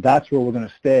 and that's where we're going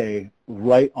to stay,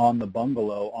 right on the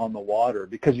bungalow on the water,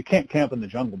 because you can't camp in the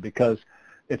jungle because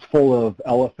it's full of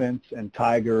elephants and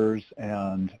tigers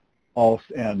and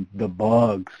the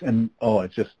bugs, and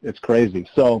it's crazy.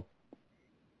 So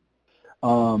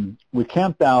we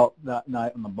camped out that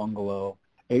night on the bungalow,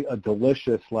 ate a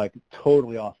delicious,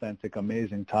 totally authentic,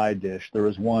 amazing Thai dish. There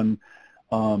was one,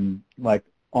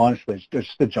 honestly,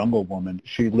 just a jungle woman.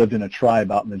 She lived in a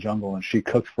tribe out in the jungle, and she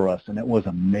cooked for us, and it was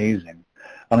amazing.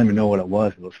 I don't even know what it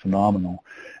was. It was phenomenal.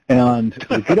 And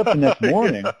we get up the next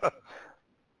morning,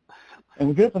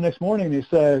 and he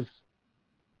says,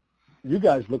 "You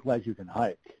guys look like you can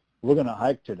hike. We're going to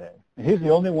hike today." And he's the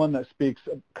only one that speaks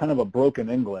kind of a broken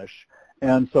English,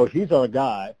 and so he's our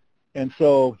guy. And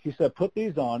so he said, "Put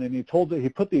these on," and he told us to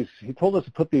put these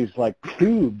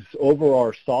tubes over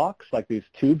our socks, these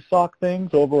tube sock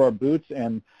things over our boots,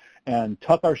 and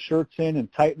tuck our shirts in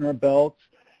and tighten our belts.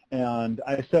 And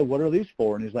I said, "What are these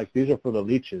for?" And he's like, "These are for the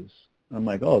leeches." And I'm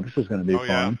like, "Oh, this is going to be fun."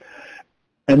 Yeah.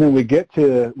 And then we get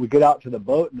out to the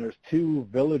boat, and there's 2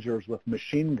 villagers with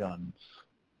machine guns,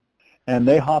 and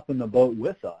they hop in the boat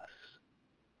with us.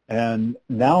 And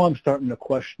now I'm starting to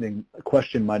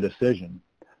question my decision.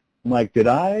 I'm like, did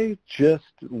I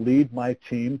just lead my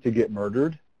team to get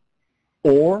murdered,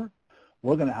 or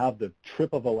we're going to have the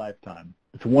trip of a lifetime?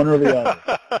 It's one or the other.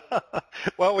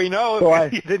 Well, we know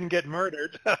you didn't get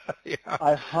murdered. Yeah.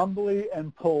 I humbly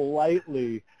and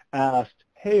politely asked,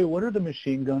 "Hey, what are the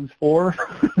machine guns for?"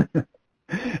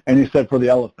 And he said, "For the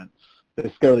elephants. They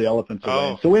scare the elephants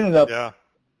away." So we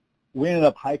ended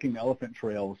up hiking elephant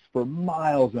trails for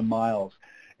miles and miles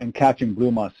and catching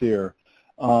blue mahseer.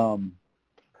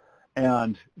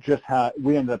 And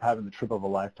we ended up having the trip of a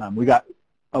lifetime. We got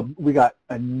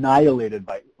annihilated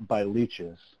by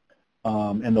leeches,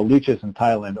 and the leeches in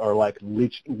Thailand are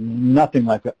nothing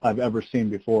like I've ever seen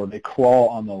before. They crawl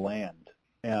on the land,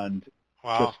 and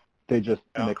wow.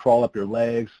 And they crawl up your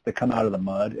legs. They come out of the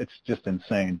mud. It's just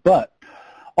insane. But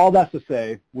all that's to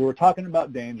say, we were talking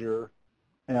about danger,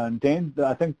 and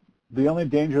I think the only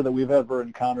danger that we've ever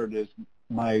encountered is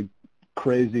my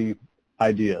crazy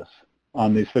ideas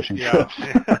on these fishing trips.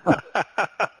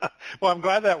 Well, I'm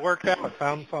glad that worked out. It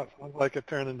sounds like it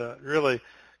turned into really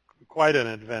quite an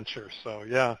adventure. So,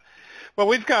 yeah. Well,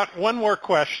 we've got one more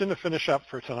question to finish up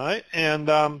for tonight,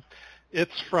 and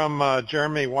it's from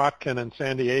Jeremy Watkin in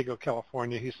San Diego,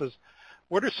 California. He says,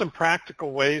 what are some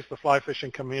practical ways the fly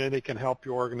fishing community can help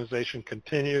your organization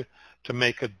continue to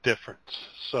make a difference?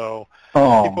 So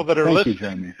people that are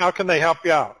listening, how can they help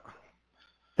you out?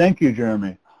 Thank you,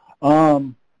 Jeremy.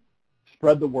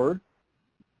 Spread the word,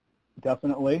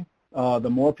 definitely. The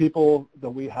more people that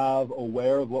we have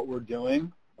aware of what we're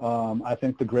doing, I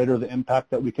think the greater the impact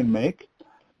that we can make.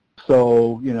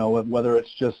 So, whether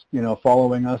it's just,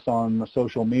 following us on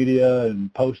social media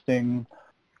and posting,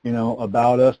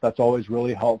 about us, that's always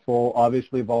really helpful.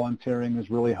 Obviously, volunteering is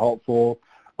really helpful.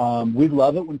 We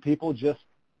love it when people just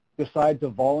decide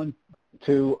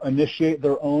to initiate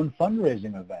their own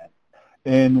fundraising event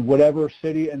in whatever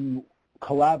city and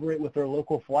collaborate with their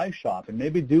local fly shop and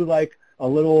maybe do like a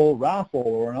little raffle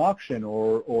or an auction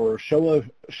or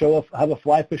have a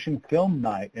fly fishing film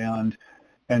night and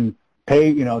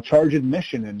pay, charge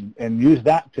admission and use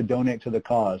that to donate to the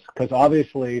cause. Because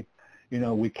obviously,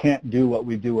 we can't do what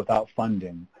we do without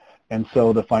funding. And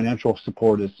so the financial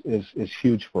support is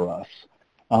huge for us.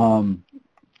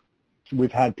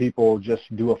 We've had people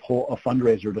just do a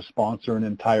fundraiser to sponsor an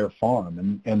entire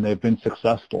farm, and they've been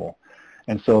successful.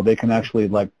 And so they can actually,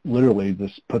 literally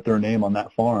just put their name on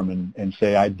that farm and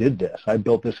say, I did this. I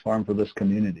built this farm for this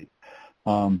community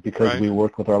because we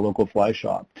worked with our local fly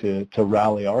shop to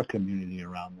rally our community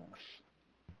around this.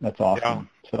 That's awesome.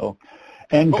 Yeah. So,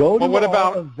 and go to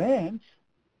our events.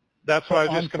 That's what I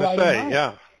was just going to say,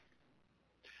 yeah.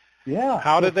 Yeah.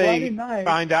 How do they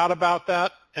find out about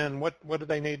that, and what do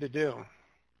they need to do?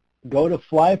 Go to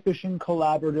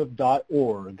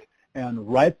flyfishingcollaborative.org,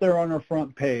 and right there on our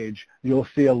front page, you'll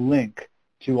see a link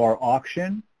to our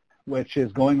auction, which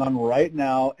is going on right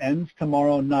now, ends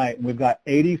tomorrow night. And we've got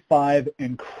 85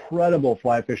 incredible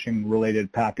fly fishing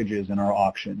related packages in our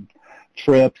auction,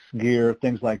 trips, gear,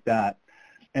 things like that.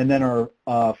 And then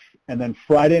then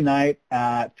Friday night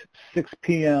at 6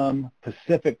 p.m.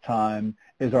 Pacific time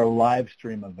is our live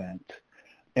stream event.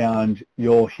 And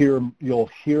you'll see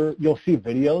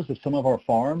videos of some of our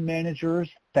farm managers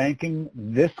thanking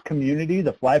this community,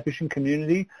 the fly fishing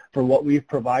community, for what we've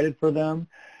provided for them.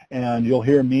 And you'll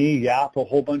hear me yap a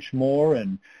whole bunch more.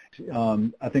 And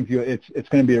I think it's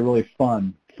going to be a really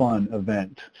fun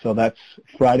event. So that's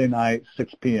Friday night,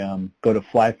 6 p.m. Go to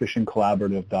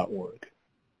flyfishingcollaborative.org.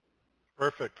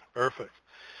 Perfect.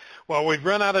 Well, we've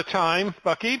run out of time,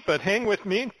 Bucky, but hang with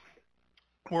me.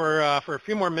 We're for a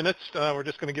few more minutes, we're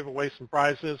just going to give away some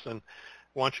prizes and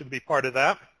want you to be part of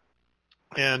that.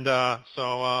 And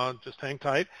so just hang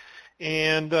tight.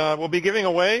 And we'll be giving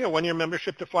away a one-year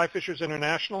membership to Fly Fishers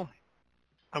International,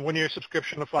 a one-year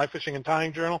subscription to Fly Fishing and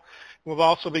Tying Journal. We'll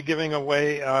also be giving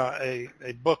away a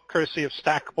book courtesy of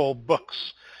Stackable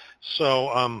Books.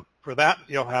 So for that,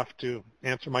 you'll have to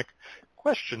answer my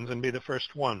questions and be the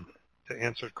first one to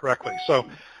answer it correctly. So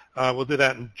we'll do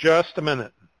that in just a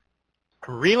minute.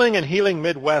 Reeling and Healing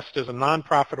Midwest is a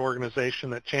nonprofit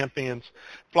organization that champions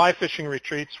fly fishing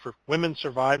retreats for women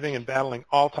surviving and battling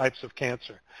all types of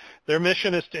cancer. Their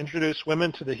mission is to introduce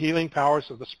women to the healing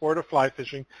powers of the sport of fly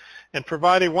fishing and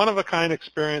provide a one-of-a-kind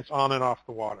experience on and off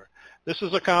the water. This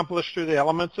is accomplished through the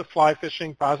elements of fly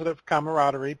fishing, positive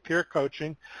camaraderie, peer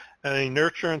coaching, and a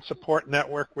nurture and support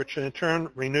network, which in turn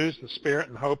renews the spirit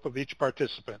and hope of each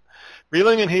participant.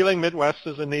 Reeling and Healing Midwest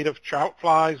is in need of trout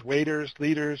flies, waders,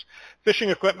 leaders,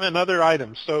 fishing equipment, and other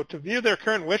items. So to view their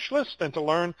current wish list and to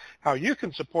learn how you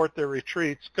can support their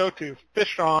retreats, go to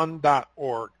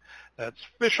fishon.org. That's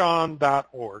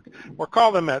fishon.org. Or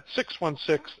call them at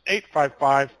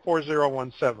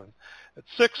 616-855-4017.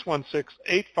 That's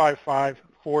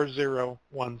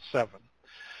 616-855-4017.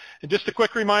 And just a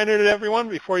quick reminder to everyone,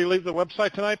 before you leave the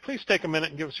website tonight, please take a minute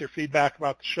and give us your feedback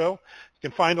about the show. You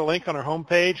can find a link on our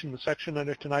homepage in the section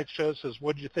under tonight's show that says,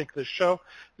 what did you think of this show?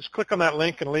 Just click on that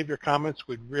link and leave your comments.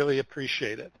 We'd really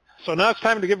appreciate it. So now it's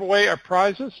time to give away our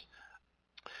prizes.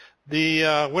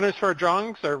 The winners for our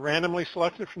drawings are randomly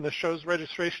selected from the show's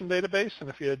registration database. And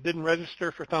if you didn't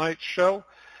register for tonight's show,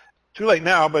 too late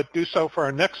now, but do so for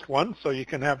our next one so you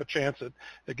can have a chance at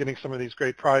getting some of these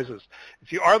great prizes.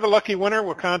 If you are the lucky winner,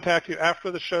 we'll contact you after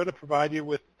the show to provide you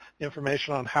with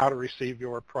information on how to receive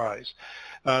your prize.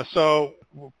 So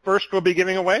first we'll be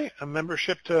giving away a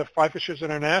membership to Fly Fishers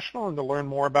International, and to learn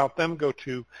more about them, go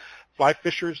to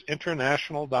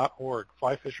flyfishersinternational.org,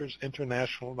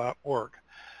 flyfishersinternational.org.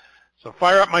 So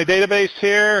fire up my database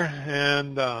here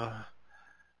and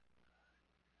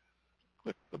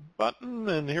Click the button,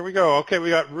 and here we go. Okay, we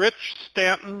got Rich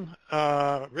Stanton.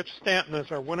 Rich Stanton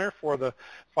is our winner for the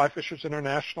Fly Fishers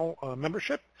International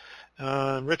membership.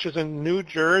 Rich is in New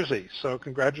Jersey, so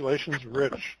congratulations,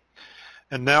 Rich.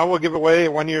 And now we'll give away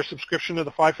a one-year subscription to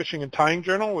the Fly Fishing and Tying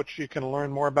Journal, which you can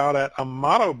learn more about at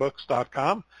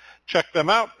amatobooks.com. Check them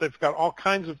out. They've got all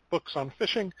kinds of books on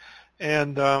fishing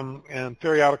and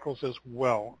periodicals as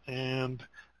well. And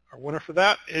our winner for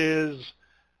that is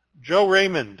Joe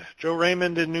Raymond. Joe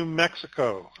Raymond in New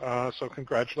Mexico. So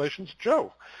congratulations,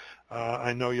 Joe.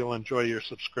 I know you'll enjoy your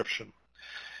subscription.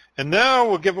 And now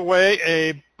we'll give away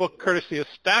a book courtesy of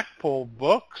Stackpole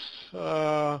Books.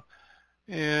 Let's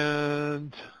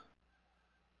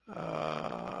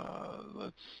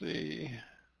see.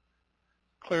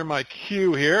 Clear my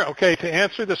queue here. Okay, to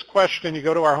answer this question, you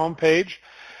go to our homepage.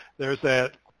 There's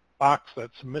that box,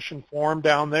 that submission form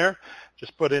down there.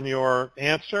 Just put in your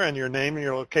answer and your name and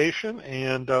your location,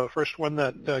 and the first one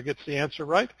that gets the answer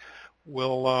right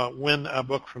will win a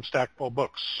book from Stackpole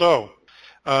Books. So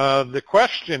the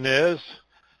question is,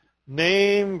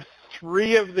 name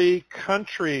 3 of the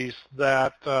countries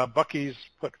that Bucky's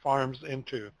put farms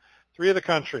into. 3 of the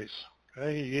countries.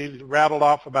 Okay, he rattled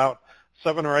off about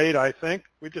 7 or 8, I think.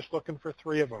 We're just looking for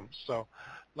 3 of them. So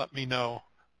let me know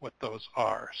what those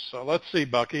are. So let's see,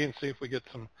 Bucky, and see if we get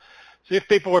some, see if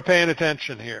people are paying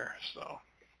attention here. So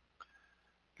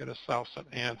get us an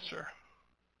answer.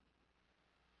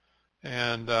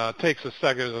 And it takes a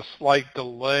second. There's a slight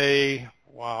delay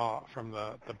from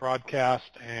the broadcast,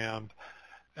 and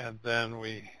then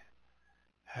we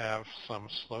have some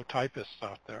slow typists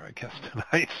out there, I guess,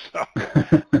 tonight. So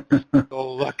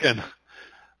still looking.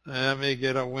 Let me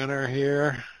get a winner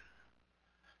here.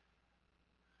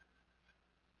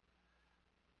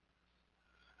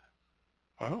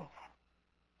 Oh,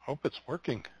 hope it's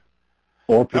working.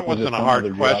 Or that wasn't a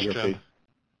hard question.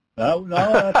 No,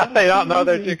 they don't know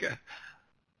their geography.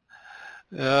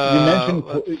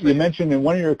 You mentioned in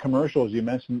one of your commercials, you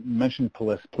mentioned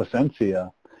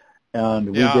Placencia, and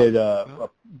we did a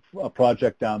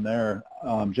project down there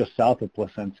just south of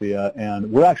Placencia,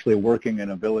 and we're actually working in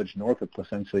a village north of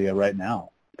Placencia right now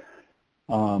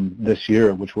this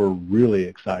year, which we're really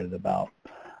excited about.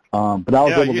 But I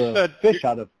was able to fish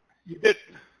out of. You did.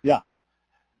 Yeah.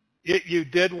 You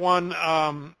did one.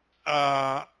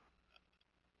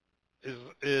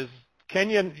 Is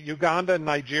Kenya, Uganda,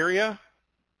 Nigeria?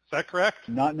 Is that correct?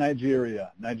 Not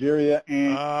Nigeria. Nigeria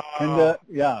and Kenya.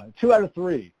 Yeah, 2 out of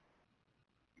 3.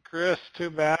 Chris, too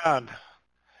bad.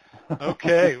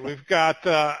 Okay, we've got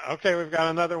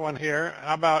another one here.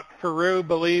 How about Peru,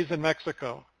 Belize, and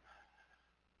Mexico?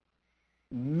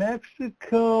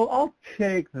 Mexico, I'll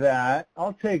take that.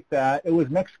 It was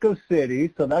Mexico City,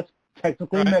 so that's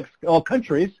technically Mexico. Oh,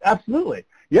 countries, absolutely.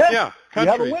 Yes. Yeah,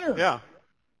 countries. You have a winner. Yeah.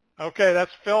 Okay,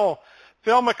 that's Phil.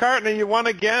 Phil McCartney, you won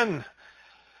again.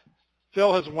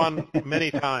 Phil has won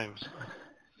many times.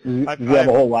 Does he have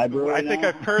a whole library? I think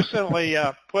I personally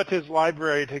put his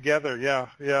library together. Yeah.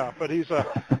 But he's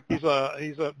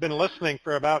been listening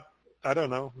for about, I don't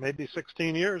know, maybe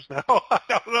 16 years now. I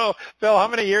don't know. Phil, how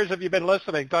many years have you been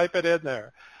listening? Type it in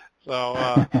there. So,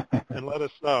 and let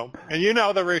us know. And you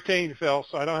know the routine, Phil,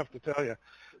 so I don't have to tell you.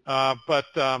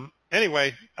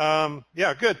 Anyway,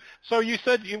 good. So you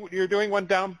said you're doing one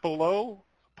down below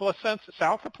Placencia,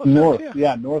 south of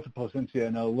Placencia? North of Placencia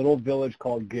in a little village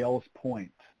called Gales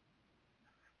Point.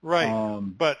 Right,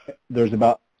 but there's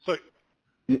about. So,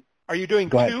 are you doing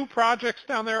 2 projects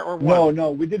down there or one? No,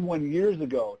 we did one years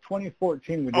ago.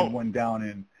 2014, we did one down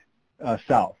in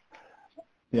south.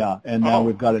 Yeah, and now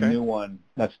we've got a new one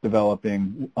that's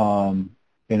developing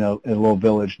in a little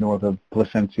village north of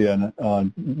Placencia,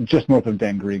 and just north of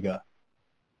Dangriga.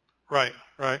 Right.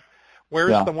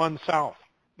 Where's the one south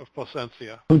of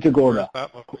Placencia? Punta Gorda.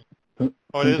 Where's that located?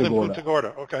 Oh, it is in Punta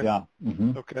Gorda. Okay. Yeah.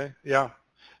 Mm-hmm. Okay. Yeah.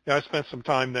 I spent some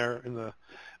time there in the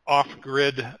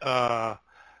off-grid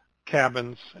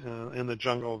cabins in the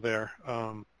jungle there.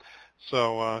 I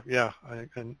know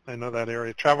that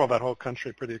area. Traveled that whole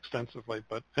country pretty extensively.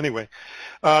 But anyway,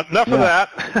 enough of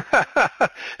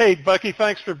that. Hey, Bucky,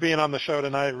 thanks for being on the show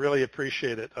tonight. I really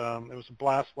appreciate it. It was a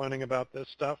blast learning about this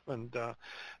stuff, and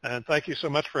thank you so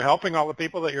much for helping all the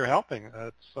people that you're helping.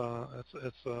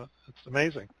 It's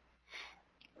amazing.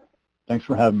 Thanks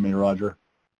for having me, Roger.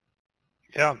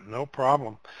 Yeah, no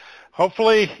problem.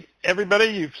 Hopefully, everybody,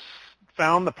 you've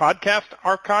found the podcast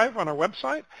archive on our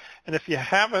website. And if you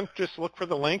haven't, just look for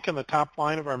the link in the top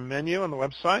line of our menu on the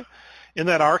website. In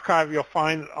that archive, you'll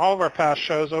find all of our past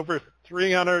shows, over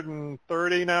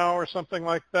 330 now or something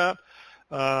like that.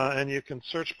 And you can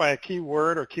search by a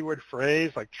keyword or keyword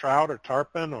phrase like trout or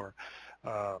tarpon or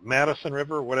Madison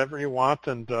River, whatever you want,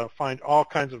 and find all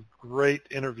kinds of great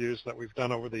interviews that we've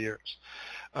done over the years.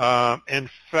 In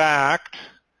fact,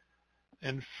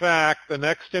 the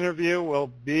next interview will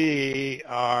be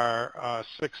our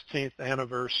 16th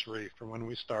anniversary from when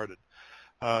we started.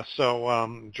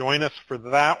 So join us for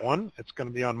that one. It's going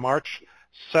to be on March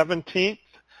 17th,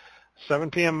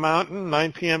 7 p.m. Mountain,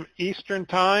 9 p.m. Eastern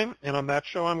Time. And on that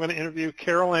show, I'm going to interview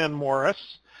Carol Ann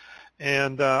Morris.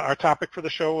 And our topic for the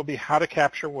show will be how to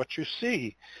capture what you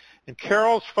see. And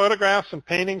Carol's photographs and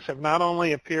paintings have not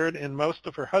only appeared in most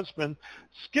of her husband,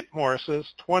 Skip Morris's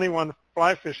 21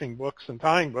 fly fishing books and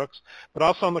tying books, but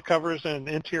also on the covers and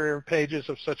interior pages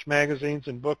of such magazines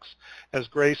and books as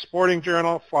Gray's Sporting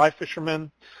Journal, Fly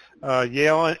Fisherman,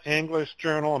 Yale Anglers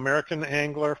Journal, American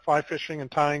Angler, Fly Fishing and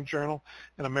Tying Journal,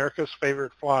 and America's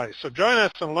Favorite Flies. So join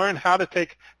us and learn how to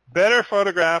take better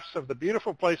photographs of the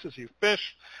beautiful places you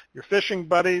fish, your fishing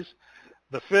buddies,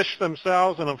 the fish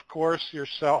themselves, and of course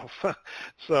yourself.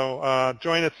 So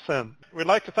join us then. We'd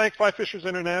like to thank Fly Fishers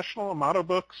International, Amato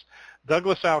Books,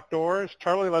 Douglas Outdoors,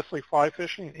 Charlie Leslie Fly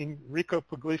Fishing, and Enrico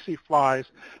Puglisi Flies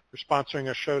for sponsoring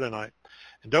our show tonight.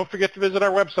 And don't forget to visit our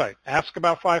website,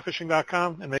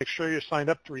 askaboutflyfishing.com, and make sure you're signed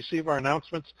up to receive our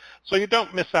announcements so you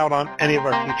don't miss out on any of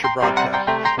our future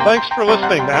broadcasts. Thanks for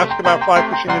listening to Ask About Fly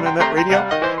Fishing Internet Radio.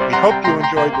 We hope you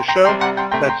enjoyed the show.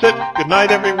 That's it. Good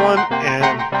night, everyone,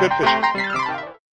 and good fishing.